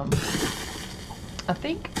 I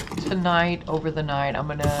think tonight, over the night, I'm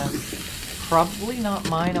gonna probably not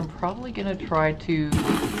mine. I'm probably gonna try to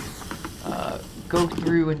go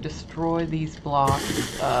through and destroy these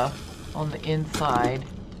blocks on the inside,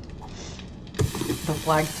 the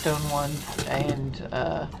flagstone ones, and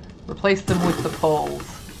replace them with the poles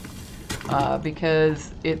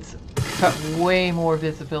because it's got way more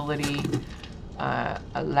visibility. I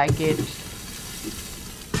like it.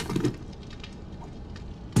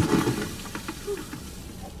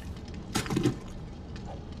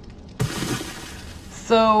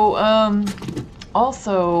 So,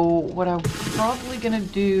 also, what I'm probably gonna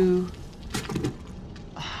do,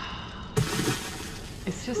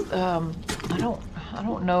 it's just, I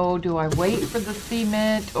don't know, do I wait for the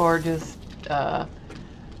cement or just,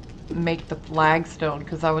 make the flagstone?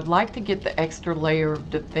 Because I would like to get the extra layer of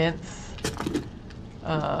defense,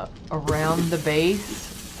 around the base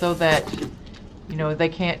so that, you know, they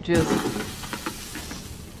can't just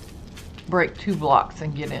break 2 blocks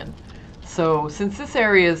and get in. So since this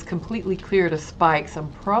area is completely cleared of spikes, I'm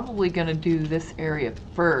probably going to do this area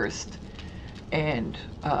first and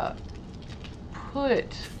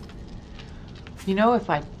put, you know, if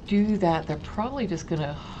I do that, they're probably just going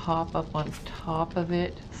to hop up on top of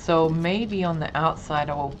it. So maybe on the outside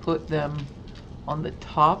I will put them on the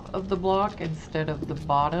top of the block instead of the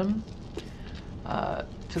bottom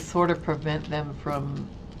to sort of prevent them from,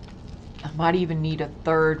 I might even need a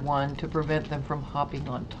third one to prevent them from hopping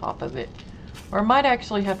on top of it. Or I might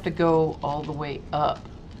actually have to go all the way up.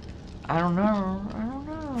 I don't know. I don't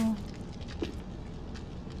know.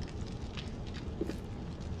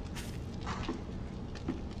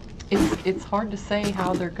 It's hard to say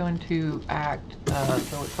how they're going to act,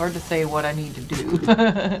 so it's hard to say what I need to do.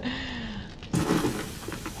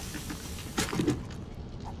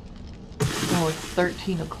 Oh, it's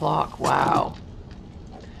 13 o'clock. Wow.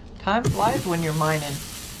 Time flies when you're mining.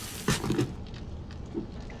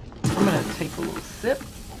 I'm going to take a little sip.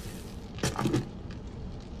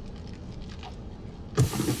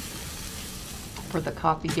 Before the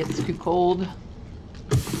coffee gets too cold.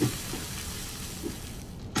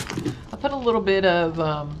 I put a little bit of,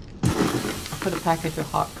 I put a package of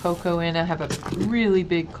hot cocoa in. I have a really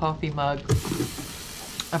big coffee mug.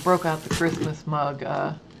 I broke out the Christmas mug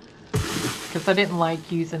because I didn't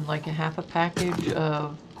like using like a half a package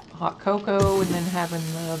of hot cocoa and then having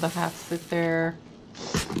the half sit there,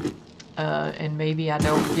 and maybe I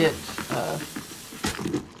don't get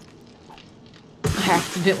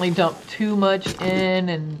accidentally dump too much in,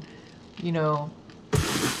 and you know,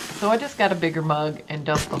 so I just got a bigger mug and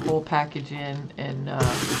dumped the whole package in, and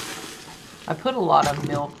I put a lot of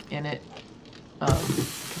milk in it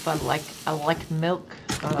because I like milk.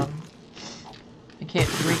 I can't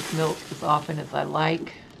drink milk as often as I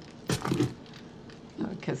like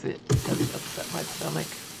because it does upset my stomach.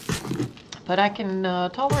 But I can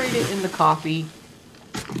tolerate it in the coffee.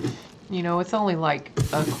 You know, it's only like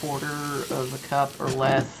a quarter of a cup or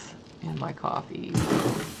less in my coffee.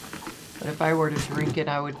 So. But if I were to drink it,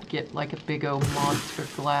 I would get like a big old monster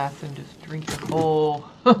glass and just drink a whole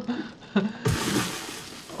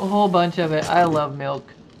bunch of it. I love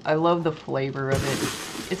milk. I love the flavor of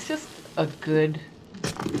it. It's just a good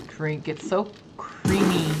drink. It's so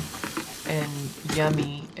creamy and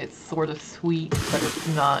yummy. It's sort of sweet, but it's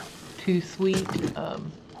not too sweet.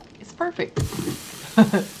 It's perfect.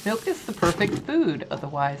 Milk is the perfect food.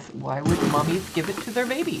 Otherwise, why would mommies give it to their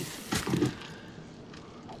babies?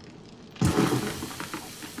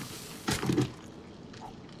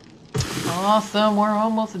 Awesome, we're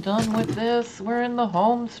almost done with this. We're in the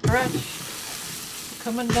home stretch.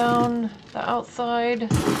 Coming down the outside.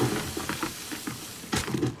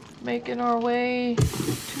 Making our way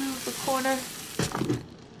to the corner.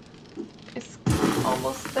 It's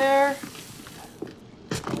almost there.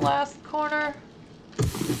 The last corner.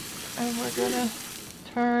 And we're gonna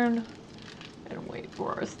turn and wait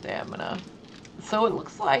for our stamina. So it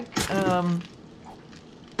looks like,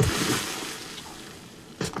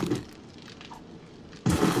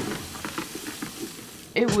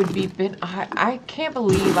 it would be I can't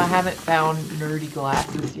believe I haven't found nerdy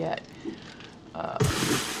glasses yet.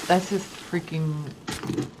 That's just freaking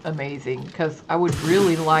amazing, because I would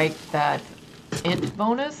really like that int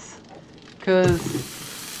bonus, because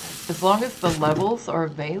as long as the levels are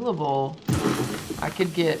available, I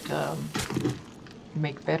could get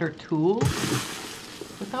make better tools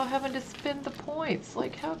without having to spend the points.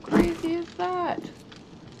 Like, how crazy is that?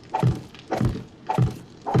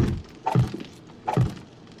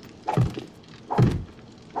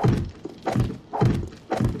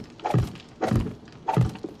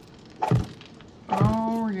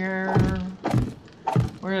 Oh yeah.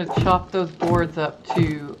 We're gonna chop those boards up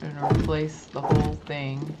too and replace the whole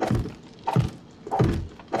thing.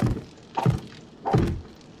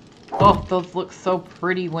 Oh, those look so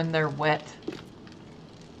pretty when they're wet.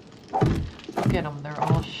 Look at them, they're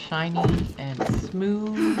all shiny and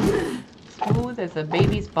smooth. Smooth as a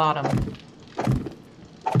baby's bottom.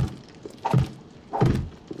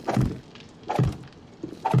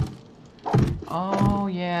 Oh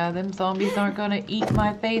yeah, them zombies aren't gonna eat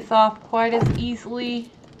my face off quite as easily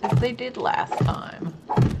as they did last time.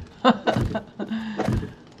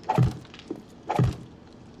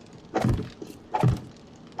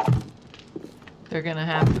 They're gonna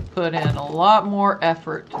have to put in a lot more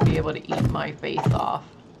effort to be able to eat my face off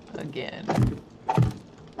again.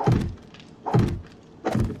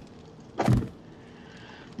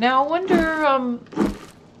 Now I wonder,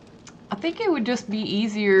 I think it would just be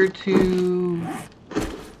easier to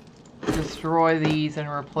destroy these and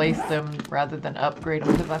replace them rather than upgrade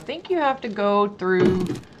them, because I think you have to go through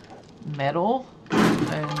metal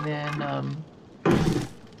and then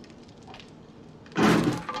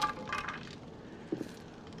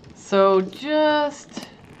so just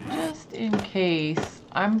in case,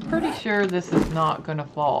 I'm pretty sure this is not gonna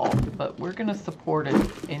fall, but we're gonna support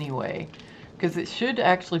it anyway, because it should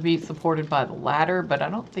actually be supported by the ladder, but I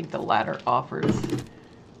don't think the ladder offers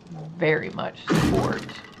very much support.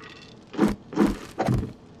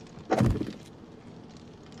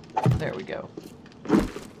 There we go.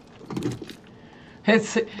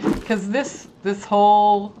 It's because this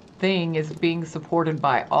whole thing is being supported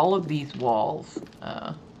by all of these walls.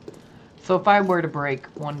 So if I were to break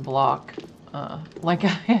one block, like I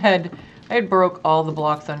had broke all the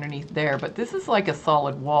blocks underneath there, but this is like a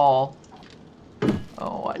solid wall.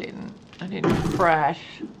 Oh, I didn't crash,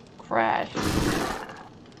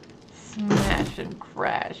 smash and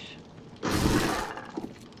crash.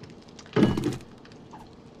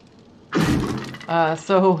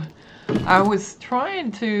 So I was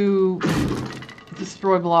trying to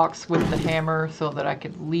destroy blocks with the hammer so that I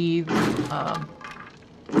could leave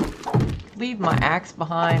my axe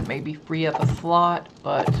behind, maybe free up a slot,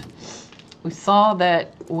 but we saw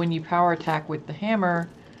that when you power attack with the hammer,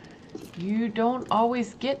 you don't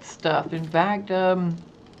always get stuff. In fact,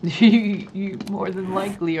 you more than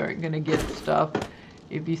likely aren't going to get stuff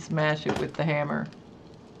if you smash it with the hammer.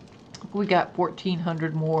 We got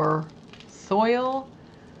 1,400 more soil.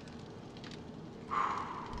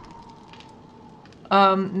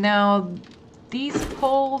 Now, these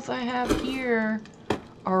poles I have here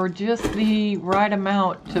are just the right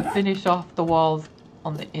amount to finish off the walls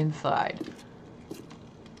on the inside.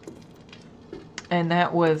 And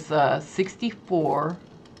that was 64.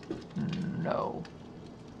 No.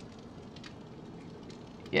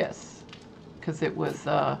 Yes. Because it was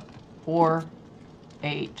 4,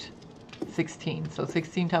 8, 16. So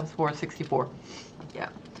 16 times 4 is 64. Yeah.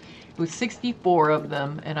 It was 64 of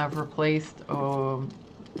them, and I've replaced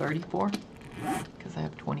 34 because I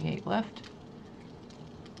have 28 left.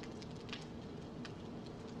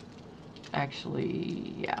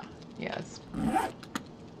 Actually, yeah. Yes.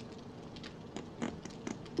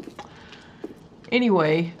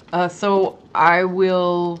 Anyway, so I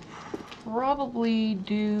will probably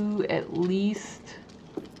do at least,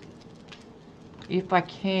 if I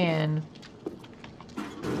can,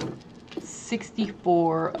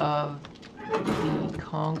 64 of the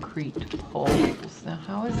concrete poles. Now,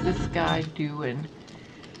 how is this guy doing?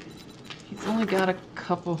 He's only got a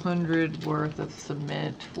couple hundred worth of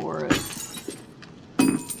cement for us.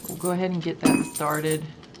 We'll go ahead and get that started.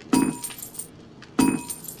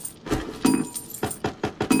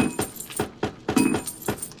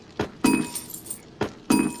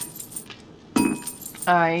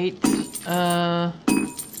 Alright,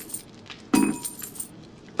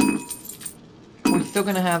 we're still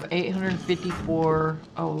gonna have 854.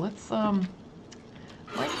 Oh, let's, my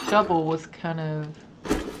shovel was kind of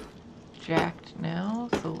jacked now,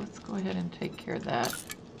 so let's go ahead and take care of that.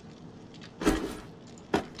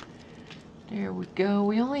 There we go.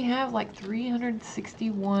 We only have like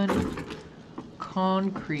 361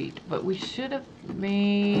 concrete, but we should have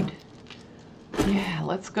made... Yeah,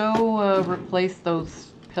 let's go replace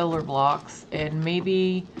those pillar blocks and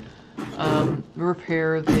maybe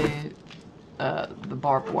repair the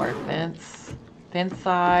barbed wire fence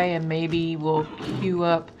eye, and maybe we'll queue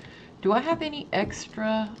up. Do I have any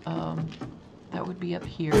extra? That would be up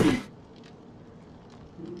here.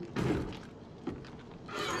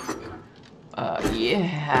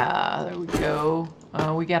 Yeah, there we go.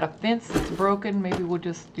 We got a fence that's broken. Maybe we'll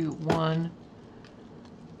just do one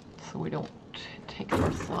so we don't take up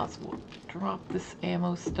our slots. We'll drop this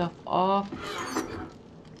ammo stuff off.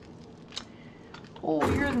 Oh,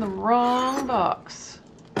 you're in the wrong box.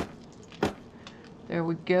 There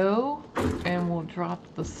we go. And we'll drop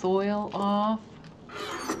the soil off.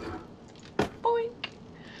 Boink.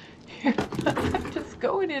 I'm just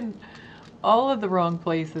going in all of the wrong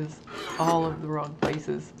places. All of the wrong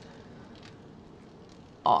places.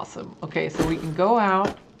 Awesome. Okay, so we can go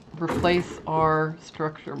out, replace our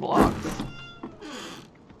structure blocks.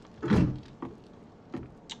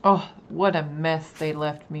 Oh, what a mess they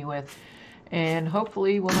left me with. And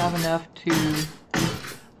hopefully we'll have enough to...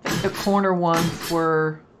 I think the corner ones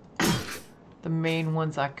were the main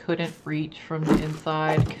ones I couldn't reach from the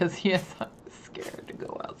inside, because yes, I'm scared to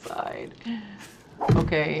go outside.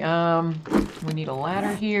 Okay, we need a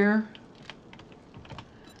ladder here.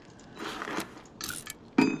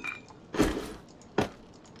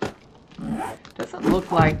 Doesn't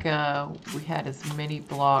look like we had as many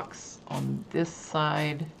blocks on this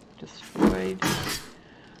side destroyed.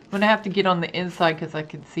 I'm gonna have to get on the inside because I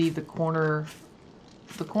can see the corner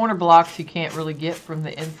blocks you can't really get from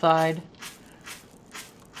the inside.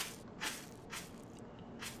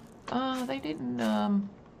 They didn't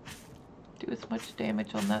do as much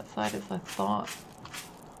damage on that side as I thought.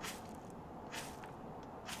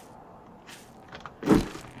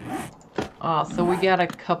 So we got a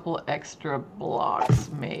couple extra blocks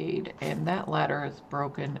made, and that ladder is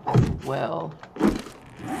broken as well.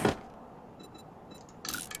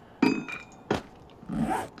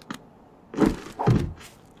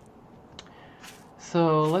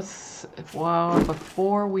 So let's,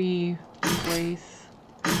 before we place,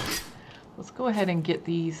 let's go ahead and get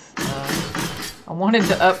these. I wanted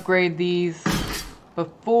to upgrade these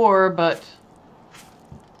before, but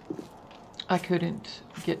I couldn't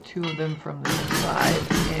get two of them from the inside,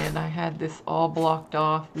 and I had this all blocked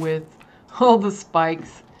off with all the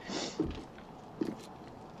spikes.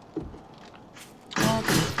 All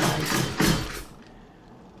the spikes.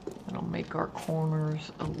 That'll make our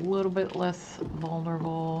corners a little bit less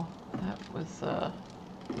vulnerable. That was a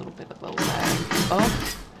little bit of a lag.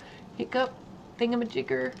 Oh, hiccup,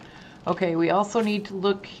 thingamajigger. Okay, we also need to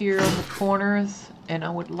look here on the corners, and I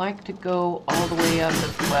would like to go all the way up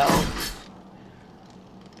as well.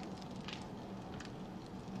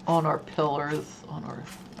 On our pillars, on our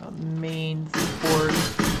main support,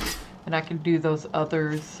 and I can do those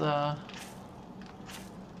others from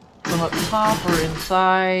up top or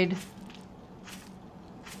inside.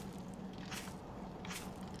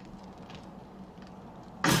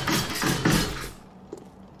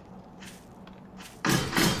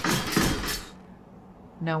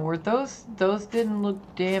 Now were those didn't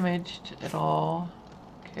look damaged at all.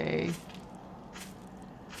 Okay.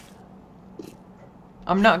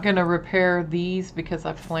 I'm not going to repair these because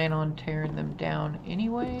I plan on tearing them down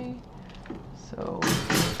anyway. So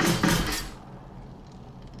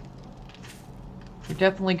we're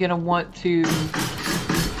definitely going to want to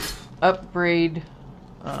upgrade.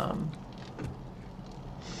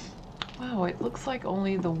 Wow, it looks like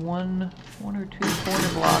only the one or two corner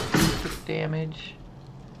blocks took damage.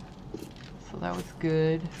 So that was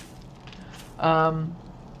good.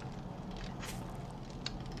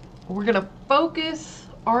 We're going to focus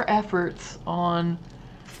our efforts on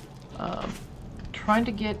trying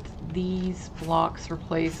to get these blocks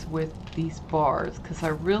replaced with these bars, because I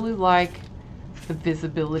really like the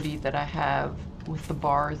visibility that I have with the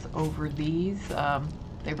bars over these.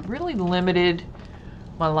 They've really limited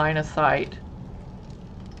my line of sight.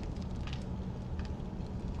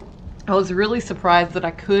 I was really surprised that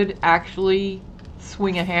I could actually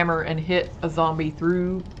swing a hammer and hit a zombie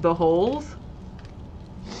through the holes.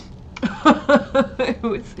 it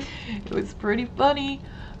was pretty funny,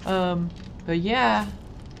 but yeah.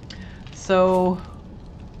 So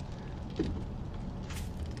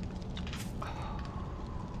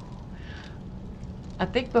I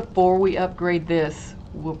think before we upgrade this,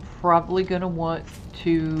 we're probably gonna want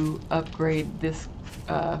to upgrade this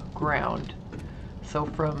ground. So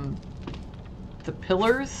from the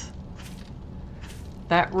pillars,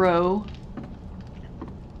 that row,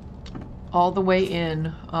 all the way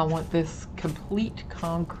in, I want this complete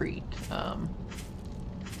concrete.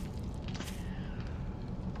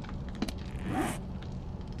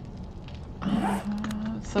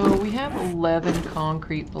 So we have 11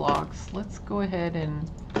 concrete blocks. Let's go ahead and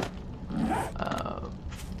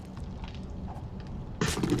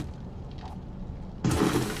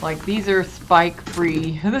like these are spike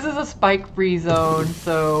free. This is a spike free zone,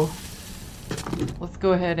 so let's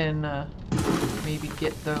go ahead and maybe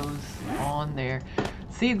get those on there.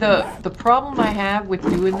 See, the problem I have with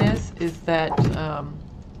doing this is that the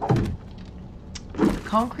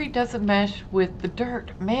concrete doesn't mesh with the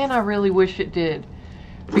dirt. Man, I really wish it did,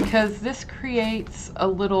 because this creates a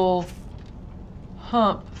little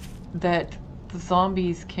hump that the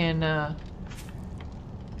zombies can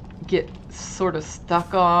get sort of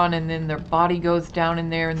stuck on, and then their body goes down in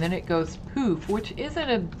there and then it goes poof, which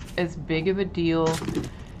isn't as big of a deal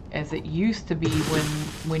as it used to be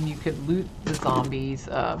when you could loot the zombies.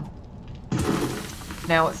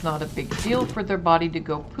 Now it's not a big deal for their body to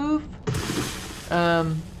go poof.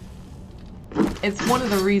 It's one of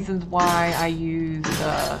the reasons why I use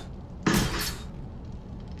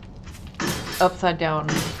upside down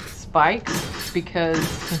spikes,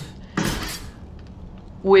 because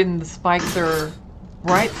when the spikes are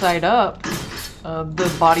right side up,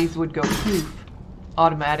 the bodies would go poof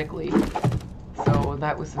automatically. So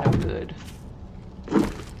that was no good.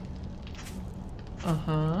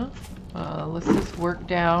 Let's just work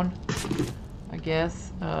down, I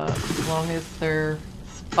guess. As long as they're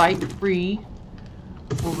spike free,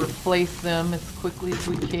 we'll replace them as quickly as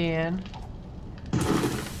we can.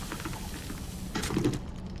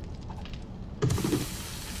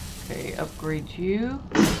 Okay, upgrade you.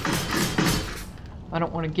 I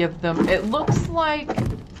don't want to give them, it looks like,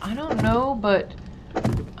 I don't know, but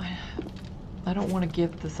I don't want to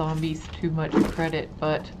give the zombies too much credit,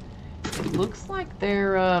 but it looks like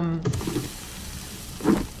they're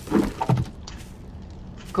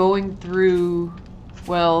going through,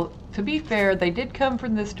 well, to be fair, they did come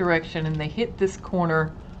from this direction and they hit this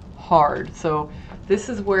corner hard. So this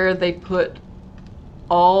is where they put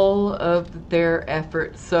all of their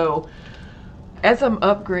effort. So as I'm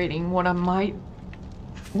upgrading, what I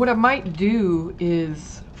might do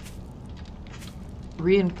is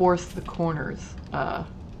reinforce the corners at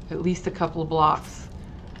least a couple of blocks,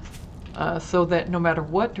 so that no matter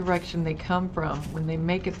what direction they come from, when they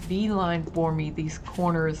make a beeline for me, these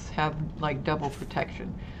corners have like double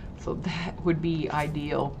protection. So that would be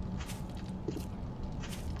ideal.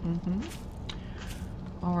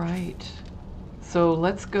 All right, so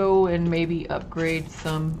let's go and maybe upgrade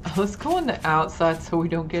some. Let's go on the outside so we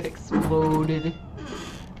don't get explodiated.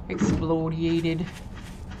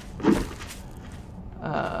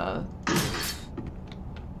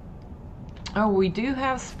 Oh, we do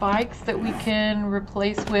have spikes that we can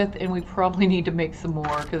replace with, and we probably need to make some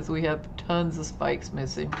more because we have tons of spikes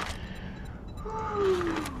missing.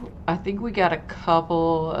 I think we got a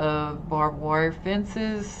couple of barbed wire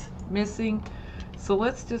fences missing, so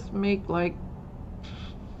let's just make like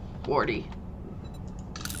 40.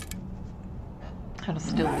 That'll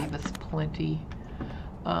still leave us plenty.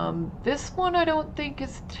 This one I don't think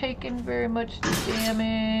is taking very much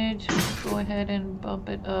damage. Let's go ahead and bump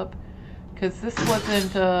it up, because this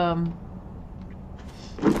wasn't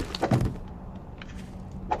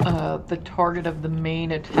the target of the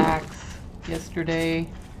main attacks yesterday.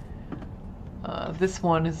 This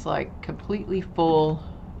one is like completely full,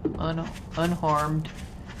 unharmed.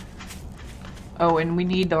 Oh, and we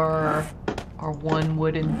need our one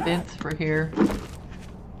wooden fence for here.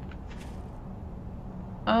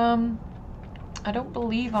 I don't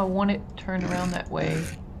believe I want it turned around that way.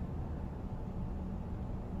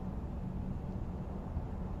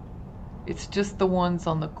 It's just the ones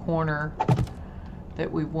on the corner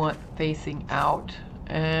that we want facing out.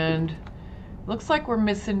 And looks like we're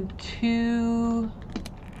missing 2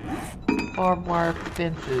 barbed wire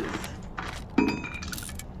fences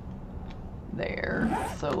there.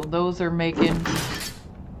 So those are making...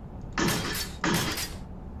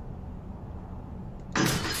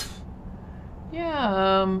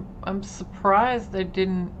 Yeah, I'm surprised they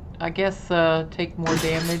didn't, I guess, take more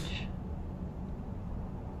damage.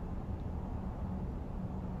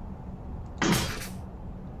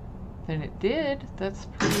 Than it did. That's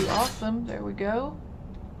pretty awesome. There we go.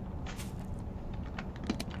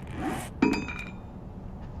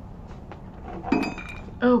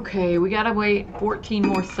 Okay, we gotta wait 14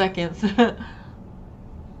 more seconds.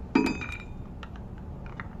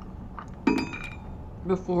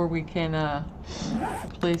 Before we can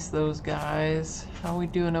place those guys. How are we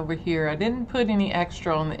doing over here? I didn't put any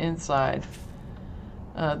extra on the inside.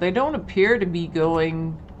 They don't appear to be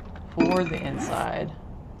going for the inside.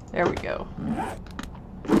 There we go.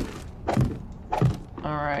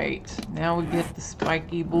 Alright, now we get the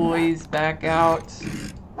spiky boys back out.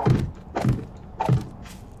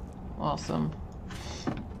 Awesome.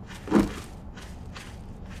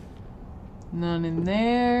 None in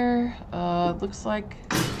there.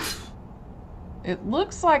 It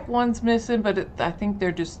looks like one's missing, but I think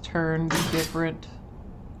they're just turned different.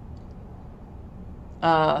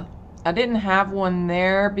 I didn't have one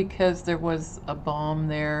there because there was a bomb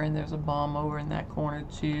there, and there's a bomb over in that corner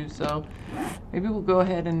too. So maybe we'll go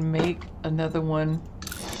ahead and make another one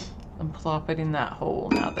and plop it in that hole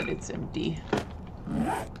now that it's empty.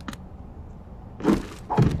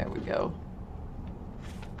 There we go.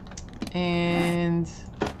 And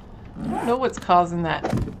I don't know what's causing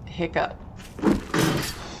that hiccup.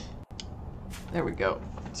 There we go.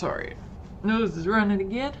 Sorry. Nose is running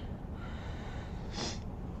again.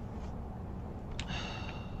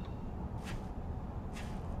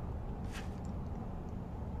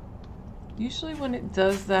 Usually when it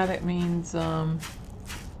does that, it means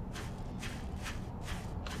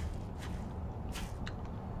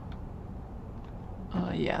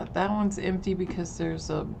yeah, that one's empty because there's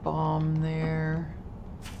a bomb there.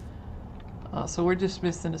 So we're just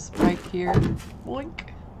missing a spike here. Boink.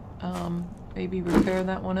 Maybe repair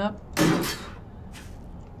that one up.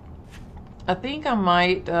 I think I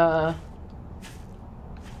might go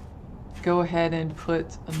ahead and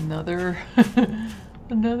put another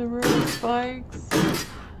another row of spikes.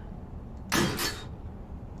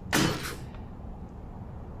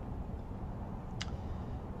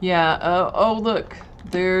 Yeah, oh look,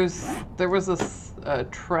 there was a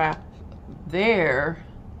trap there.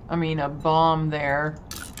 I mean a bomb there,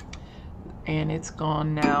 and it's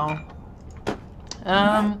gone now.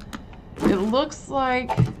 It looks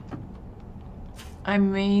like I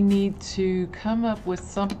may need to come up with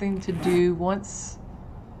something to do once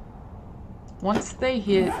they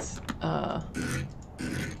hit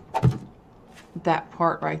that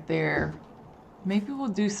part right there. Maybe we'll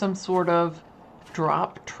do some sort of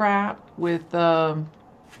drop trap with now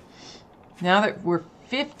that we're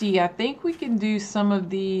 50, I think we can do some of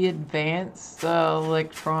the advanced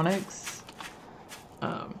electronics.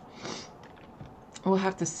 We'll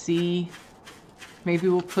have to see. Maybe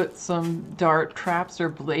we'll put some dart traps or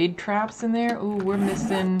blade traps in there. Ooh, we're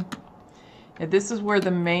missing. Yeah, this is where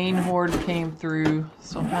the main horde came through.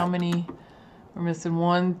 So how many? We're missing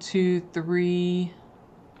 1, 2, 3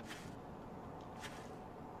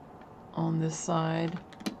 on this side.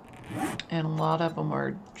 And a lot of them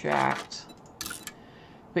are jacked.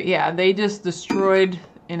 But yeah, they just destroyed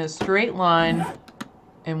in a straight line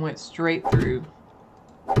and went straight through.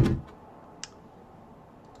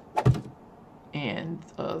 And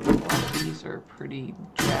a lot of these are pretty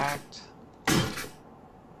jacked.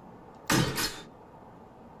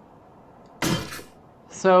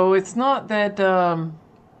 So it's not that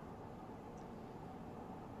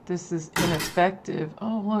this is ineffective.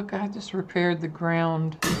 Oh look, I just repaired the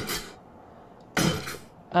ground.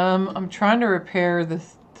 I'm trying to repair the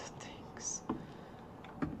things.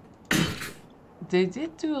 They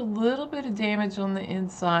did do a little bit of damage on the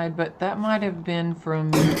inside, but that might have been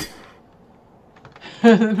from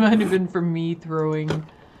it might have been from me throwing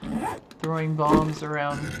bombs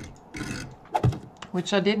around,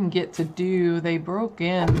 which I didn't get to do. They broke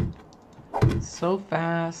in so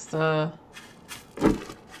fast.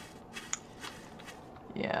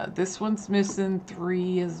 Yeah, this one's missing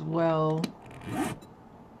 3 as well.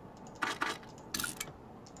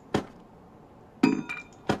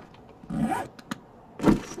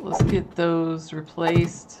 So let's get those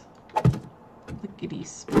replaced. Lickety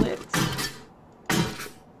split.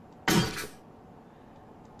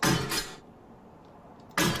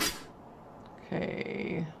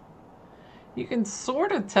 Okay. You can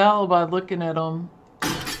sort of tell by looking at them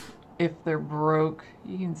if they're broke.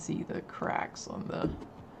 You can see the cracks on the...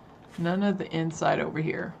 None of the inside over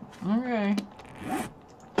here. Okay.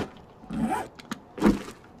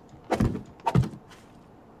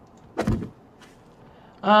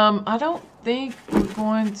 I don't think we're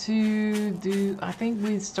going to do... I think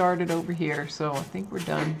we started over here, so I think we're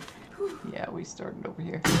done. Yeah, we started over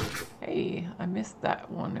here. Hey, I missed that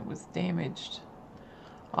one. It was damaged.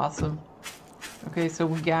 Awesome. Okay, so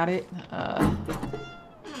we got it. I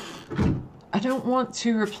don't want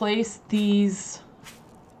to replace these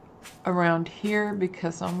around here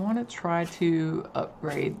because I want to try to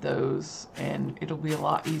upgrade those, and it'll be a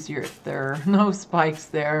lot easier if there are no spikes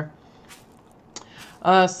there.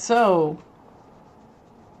 So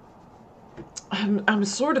I'm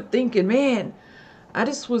sort of thinking, man, I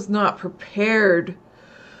just was not prepared.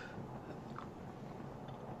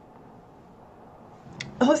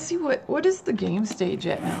 Let's see, what is the game stage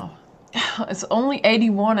at now? It's only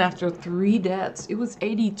 81 after 3 deaths. It was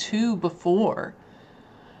 82 before.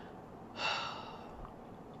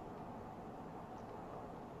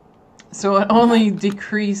 So it only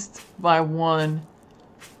decreased by 1.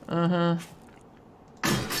 One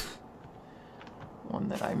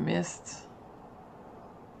that I missed.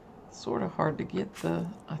 Sort of hard to get the...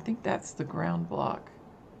 I think that's the ground block.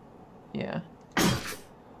 Yeah.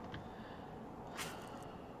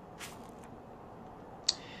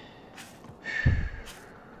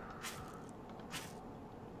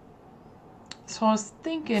 So I was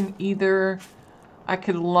thinking either I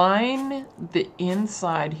could line the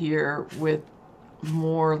inside here with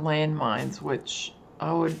more landmines, which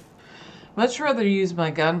I would much rather use my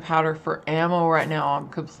gunpowder for ammo right now. I'm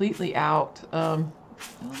completely out. Oh,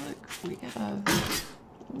 look, we got a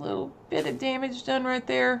little bit of damage done right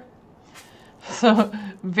there. So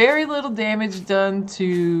very little damage done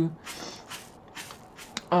to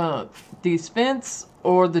these fence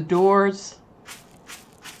or the doors.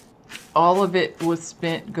 All of it was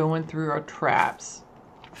spent going through our traps.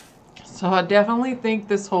 So I definitely think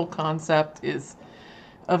this whole concept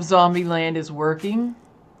of Zombieland is working.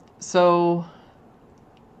 So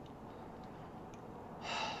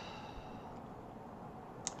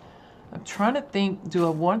I'm trying to think, do I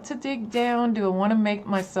want to dig down? Do I want to make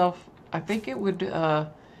myself, I think it would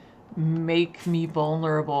make me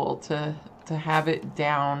vulnerable to have it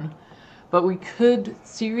down. But we could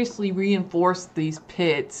seriously reinforce these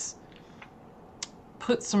pits,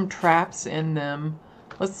 put some traps in them.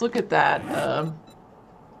 Let's look at that.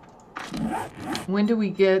 When do we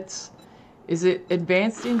get, is it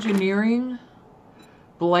advanced engineering?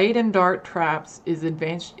 Blade and dart traps is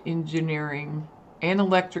advanced engineering, and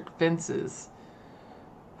electric fences.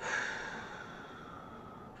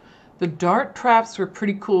 The dart traps were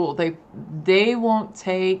pretty cool. They won't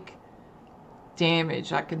take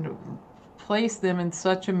damage. I can place them in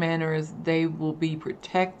such a manner as they will be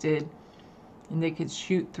protected, and they could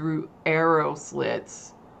shoot through arrow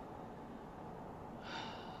slits.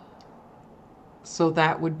 So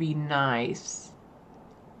that would be nice-ish.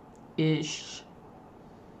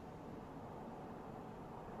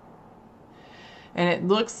 And it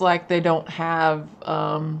looks like they don't have,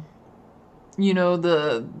 you know,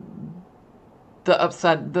 the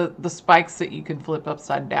spikes that you can flip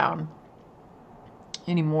upside down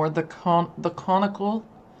anymore. The conical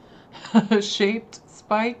shaped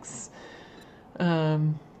spikes.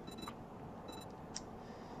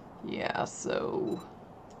 Yeah, so,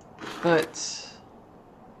 but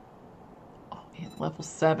at level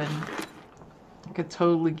 7, I could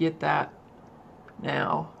totally get that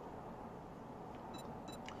now.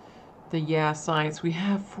 The science, we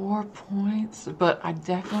have 4 points, but I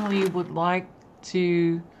definitely would like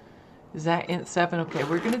to, is that Int 7? Okay,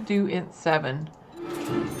 we're going to do Int 7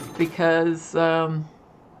 because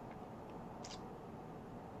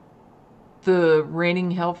the raining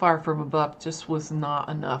hellfire from above just was not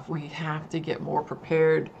enough. We have to get more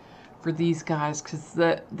prepared for these guys because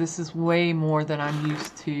this is way more than I'm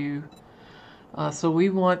used to. So we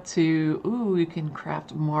want to, we can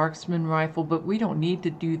craft marksman rifle, but we don't need to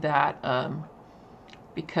do that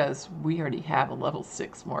because we already have a level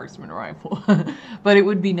 6 marksman rifle. But it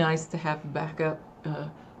would be nice to have backup,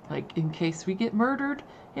 like in case we get murdered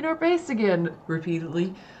in our base again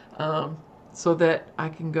repeatedly, so that I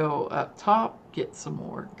can go up top, get some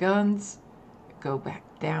more guns, go back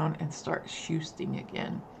down and start shooting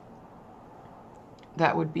again.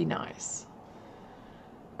 That would be nice.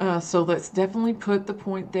 So let's definitely put the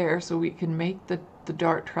point there so we can make the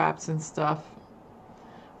dart traps and stuff.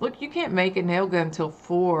 Look, you can't make a nail gun till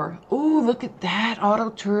 4. Ooh, look at that. Auto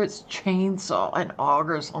turrets, chainsaw, and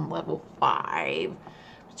augers on level 5.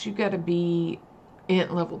 But you gotta be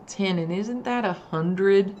at level 10, and isn't that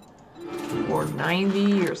 100 or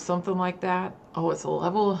 90 or something like that? Oh, it's a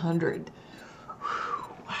level 100.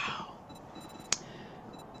 Wow.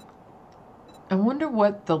 I wonder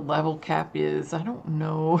what the level cap is. I don't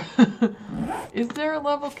know. Is there a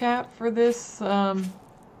level cap for this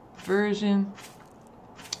version?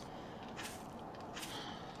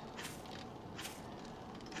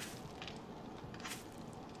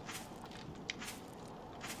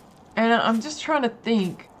 And I'm just trying to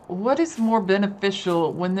think, what is more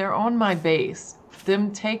beneficial when they're on my base?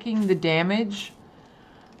 Them taking the damage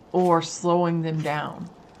or slowing them down?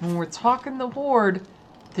 When we're talking the horde,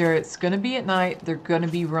 it's going to be at night, they're going to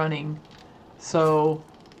be running. So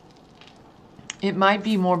it might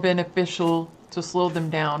be more beneficial to slow them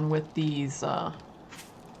down with these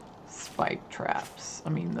spike traps. I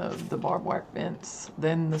mean the barbed wire fence,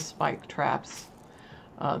 then the spike traps.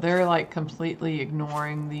 They're like completely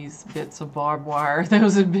ignoring these bits of barbed wire.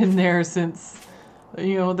 Those have been there since,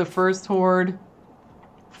 you know, the first horde.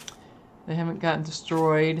 They haven't gotten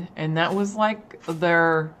destroyed. And that was like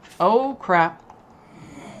their, oh crap.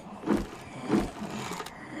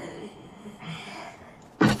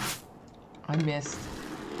 missed.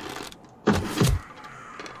 I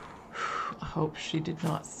hope she did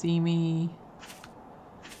not see me.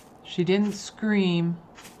 She didn't scream.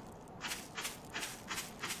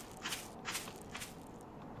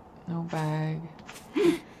 No bag.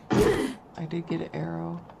 I did get an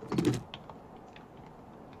arrow.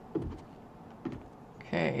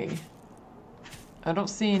 Okay. I don't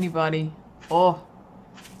see anybody. Oh.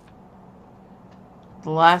 The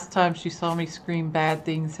last time she saw me scream, bad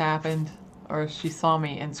things happened. Or she saw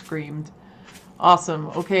me and screamed. Awesome.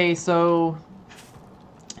 Okay, so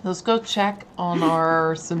let's go check on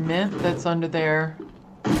our cement that's under there.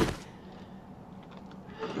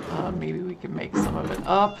 Maybe we can make some of it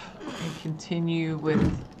up and continue with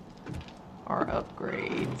our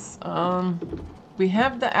upgrades. We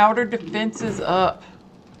have the outer defenses up,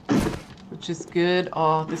 which is good.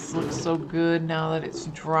 Oh, this looks so good now that it's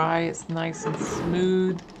dry. It's nice and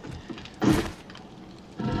smooth.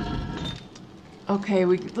 Okay,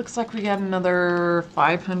 looks like we got another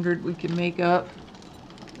 500 we can make up.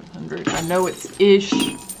 500. I know it's ish.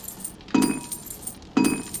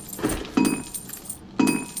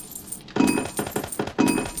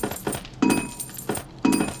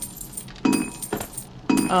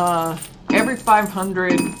 Every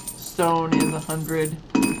 500 stone is 100.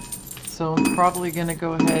 So I'm probably gonna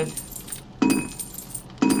go ahead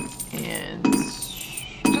and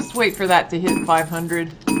just wait for that to hit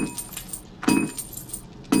 500.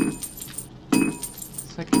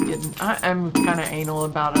 So I can get, I'm kind of anal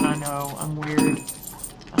about it, I know, I'm weird.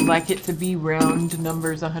 I like it to be round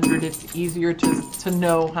numbers, 100. It's easier to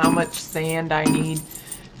know how much sand I need.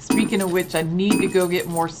 Speaking of which, I need to go get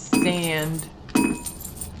more sand.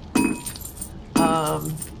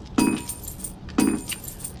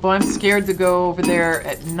 Well, I'm scared to go over there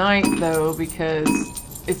at night, though, because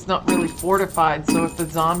it's not really fortified. So if the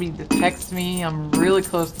zombie detects me, I'm really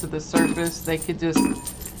close to the surface. They could just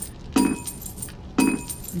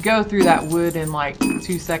go through that wood in like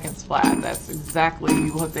 2 seconds flat. That's exactly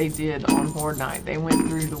what they did on Horde Night. They went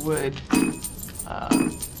through the wood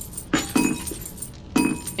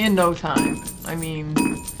in no time. I mean,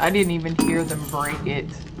 I didn't even hear them break it.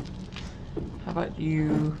 How about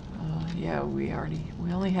you? Yeah, we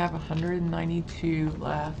only have 192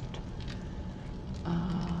 left.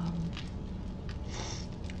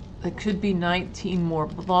 There could be 19 more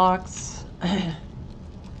blocks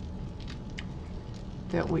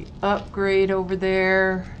that we upgrade over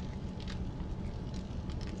there.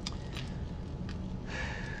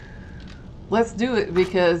 Let's do it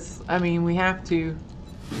because, I mean, we have to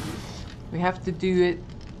do it.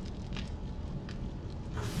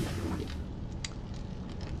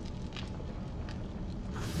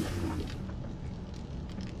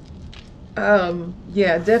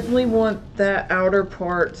 Yeah, definitely want that outer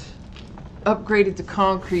part upgraded to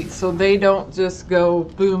concrete so they don't just go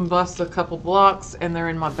boom, bust a couple blocks and they're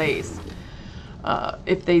in my base.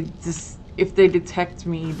 If they detect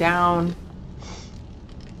me down,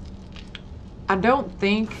 I don't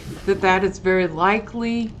think that is very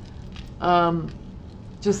likely.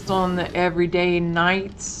 Just on the everyday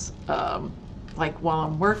nights, like while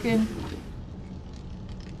I'm working,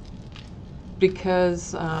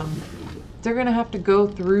 because they're gonna have to go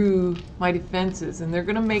through my defenses and they're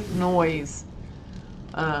gonna make noise,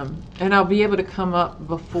 and I'll be able to come up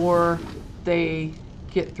before they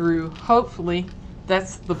get through. Hopefully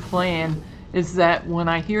that's the plan, is that when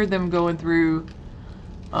I hear them going through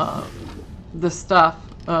the stuff,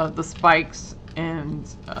 the spikes, and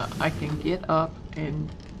I can get up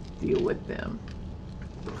and deal with them.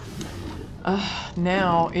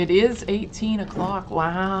 Now it is 18 o'clock.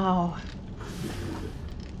 Wow.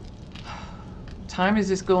 Time is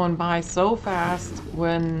just going by so fast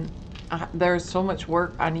when there's so much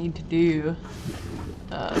work I need to do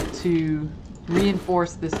to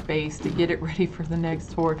reinforce this base, to get it ready for the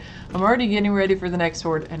next horde. I'm already getting ready for the next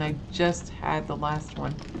horde and I just had the last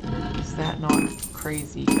one. Is that not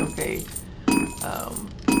crazy? Okay.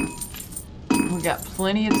 We got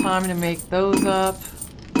plenty of time to make those up.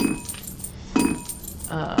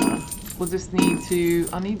 We'll just need to,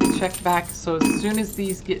 I need to check back, so as soon as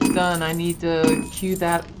these get done, I need to queue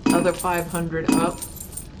that other 500 up.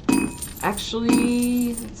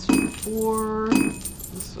 Actually, it's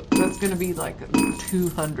that's gonna be like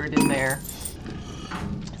 200 in there.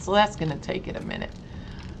 So that's gonna take it a minute.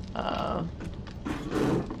 I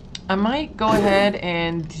might go ahead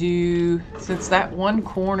and do, since that one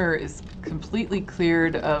corner is completely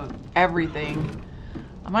cleared of everything,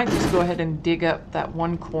 I might just go ahead and dig up that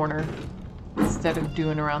one corner instead of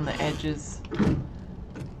doing around the edges.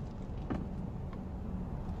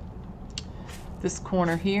 this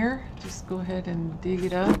corner here. Just go ahead and dig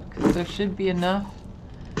it up because there should be enough.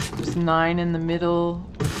 There's 9 in the middle,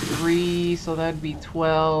 3, so that'd be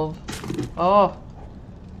 12. Oh,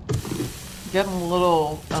 getting a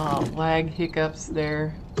little lag hiccups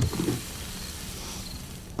there.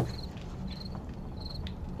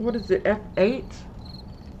 What is it, F8?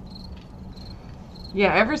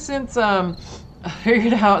 Yeah, ever since I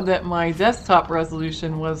figured out that my desktop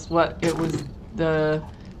resolution was what it was, the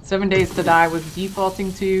 7 Days to Die was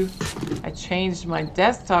defaulting to, I changed my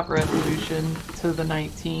desktop resolution to the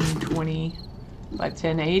 1920 by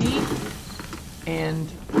 1080, and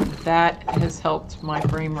that has helped my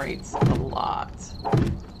frame rates a lot.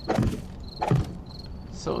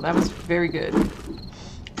 So that was very good.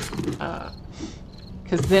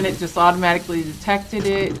 Because then it just automatically detected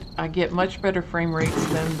it. I get much better frame rates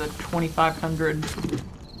than the 2500,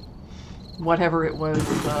 whatever it was,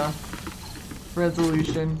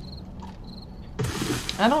 resolution.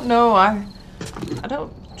 I don't know, I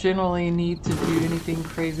don't generally need to do anything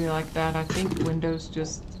crazy like that. I think Windows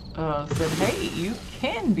just said, hey, you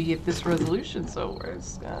can be at this resolution, so we're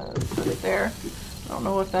just gonna put it there. I don't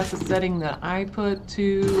know if that's a setting that I put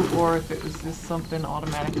to, or if it was just something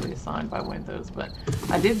automatically assigned by Windows, but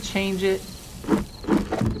I did change it.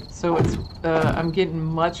 So it's, I'm getting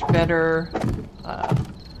much better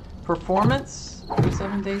performance for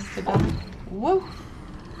 7 Days to Die. Woo!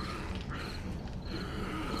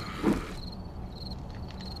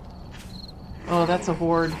 Oh, that's a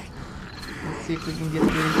horde. Let's see if we can get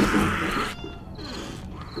through.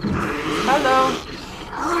 Hello!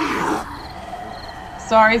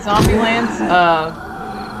 Sorry, Zombieland's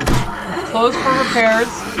closed for repairs.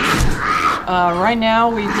 Right now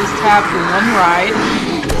we just have the one ride,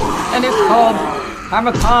 and it's called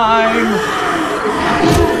Hammer Time!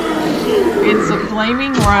 It's a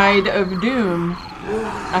flaming ride of doom.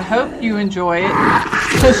 I hope you enjoy it,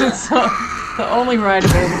 because it's the only ride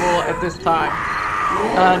available at this time.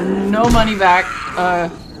 No money back,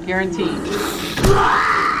 guaranteed.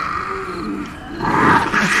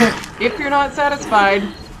 If you're not satisfied,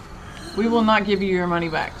 we will not give you your money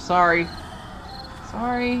back. Sorry.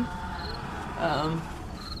 Sorry.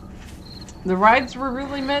 The rides were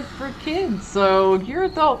really meant for kids, so you're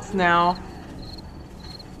adults now.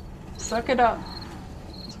 Suck it up.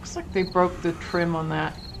 Looks like they broke the trim on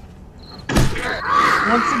that.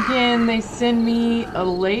 Once again, they send me a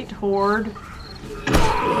late horde.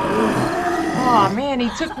 Oh man, he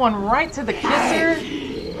took one right to the kisser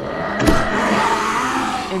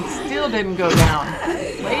and still didn't go down.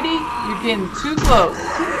 Lady, you're getting too close.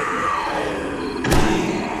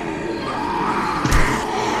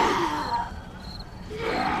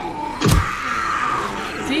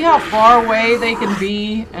 See how far away they can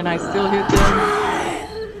be and I still hit them?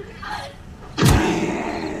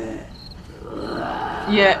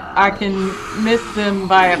 Yet I can miss them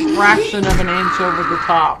by a fraction of an inch over the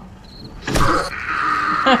top.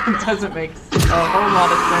 It doesn't make a whole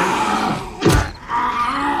lot of sense.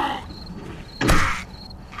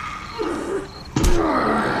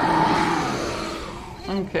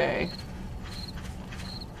 Okay.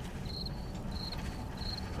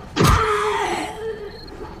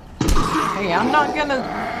 Hey, I'm not gonna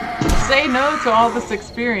say no to all this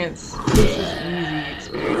experience. This is easy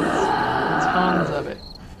experience. Tons of it.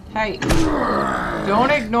 Hey,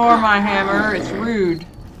 don't ignore my hammer. It's rude.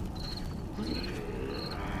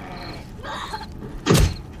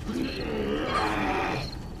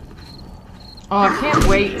 Oh, I can't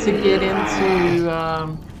wait to get into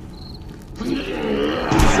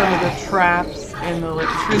some of the traps and the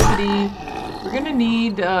electricity. We're gonna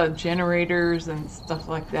need generators and stuff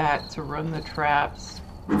like that to run the traps.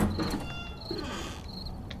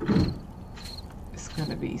 It's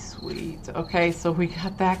gonna be sweet. Okay, so we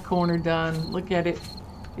got that corner done. Look at it.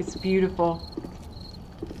 It's beautiful.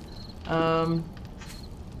 Yeah,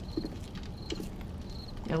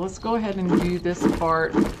 let's go ahead and do this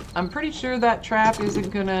part. I'm pretty sure that trap isn't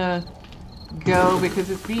gonna go because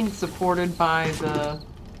it's being supported by the...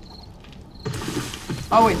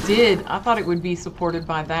 Oh, it did. I thought it would be supported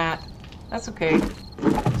by that. That's okay.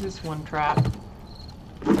 It's just one trap.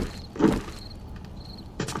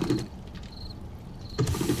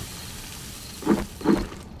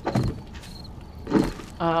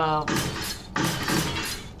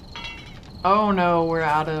 Oh no, we're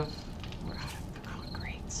out of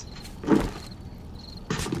concretes.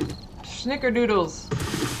 Snickerdoodles.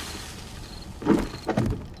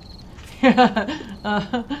 In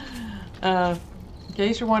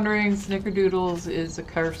case you're wondering, snickerdoodles is a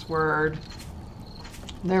curse word.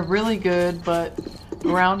 They're really good, but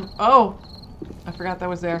around... Oh! I forgot that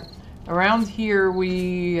was there. Around here,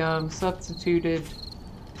 we substituted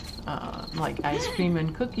like ice cream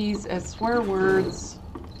and cookies as swear words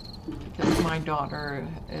because my daughter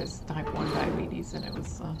is type 1 diabetes, and it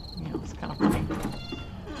was, you know, it's kind of funny.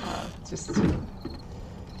 Just to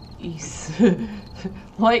ease,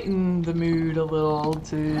 lighten the mood a little,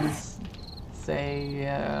 to say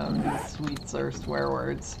sweet swear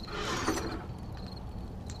words.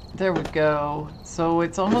 There we go. So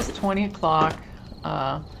it's almost 20 o'clock.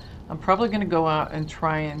 I'm probably going to go out and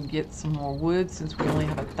try and get some more wood since we only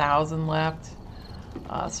have 1,000 left.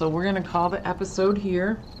 So we're going to call the episode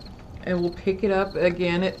here, and we'll pick it up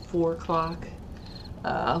again at 4 o'clock.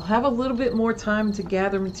 I'll have a little bit more time to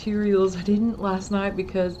gather materials. I didn't last night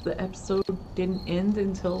because the episode didn't end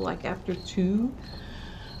until like after 2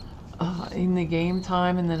 in the game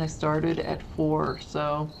time, and then I started at 4,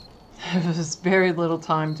 so it was very little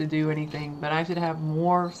time to do anything, but I should have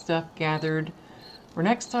more stuff gathered for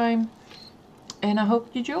next time, and I hope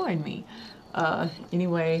you join me.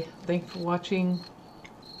 Anyway, thanks for watching,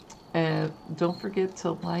 and don't forget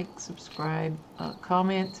to like, subscribe,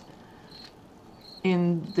 comment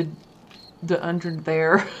in the under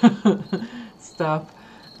there stuff.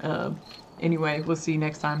 Anyway, we'll see you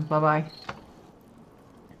next time. Bye bye.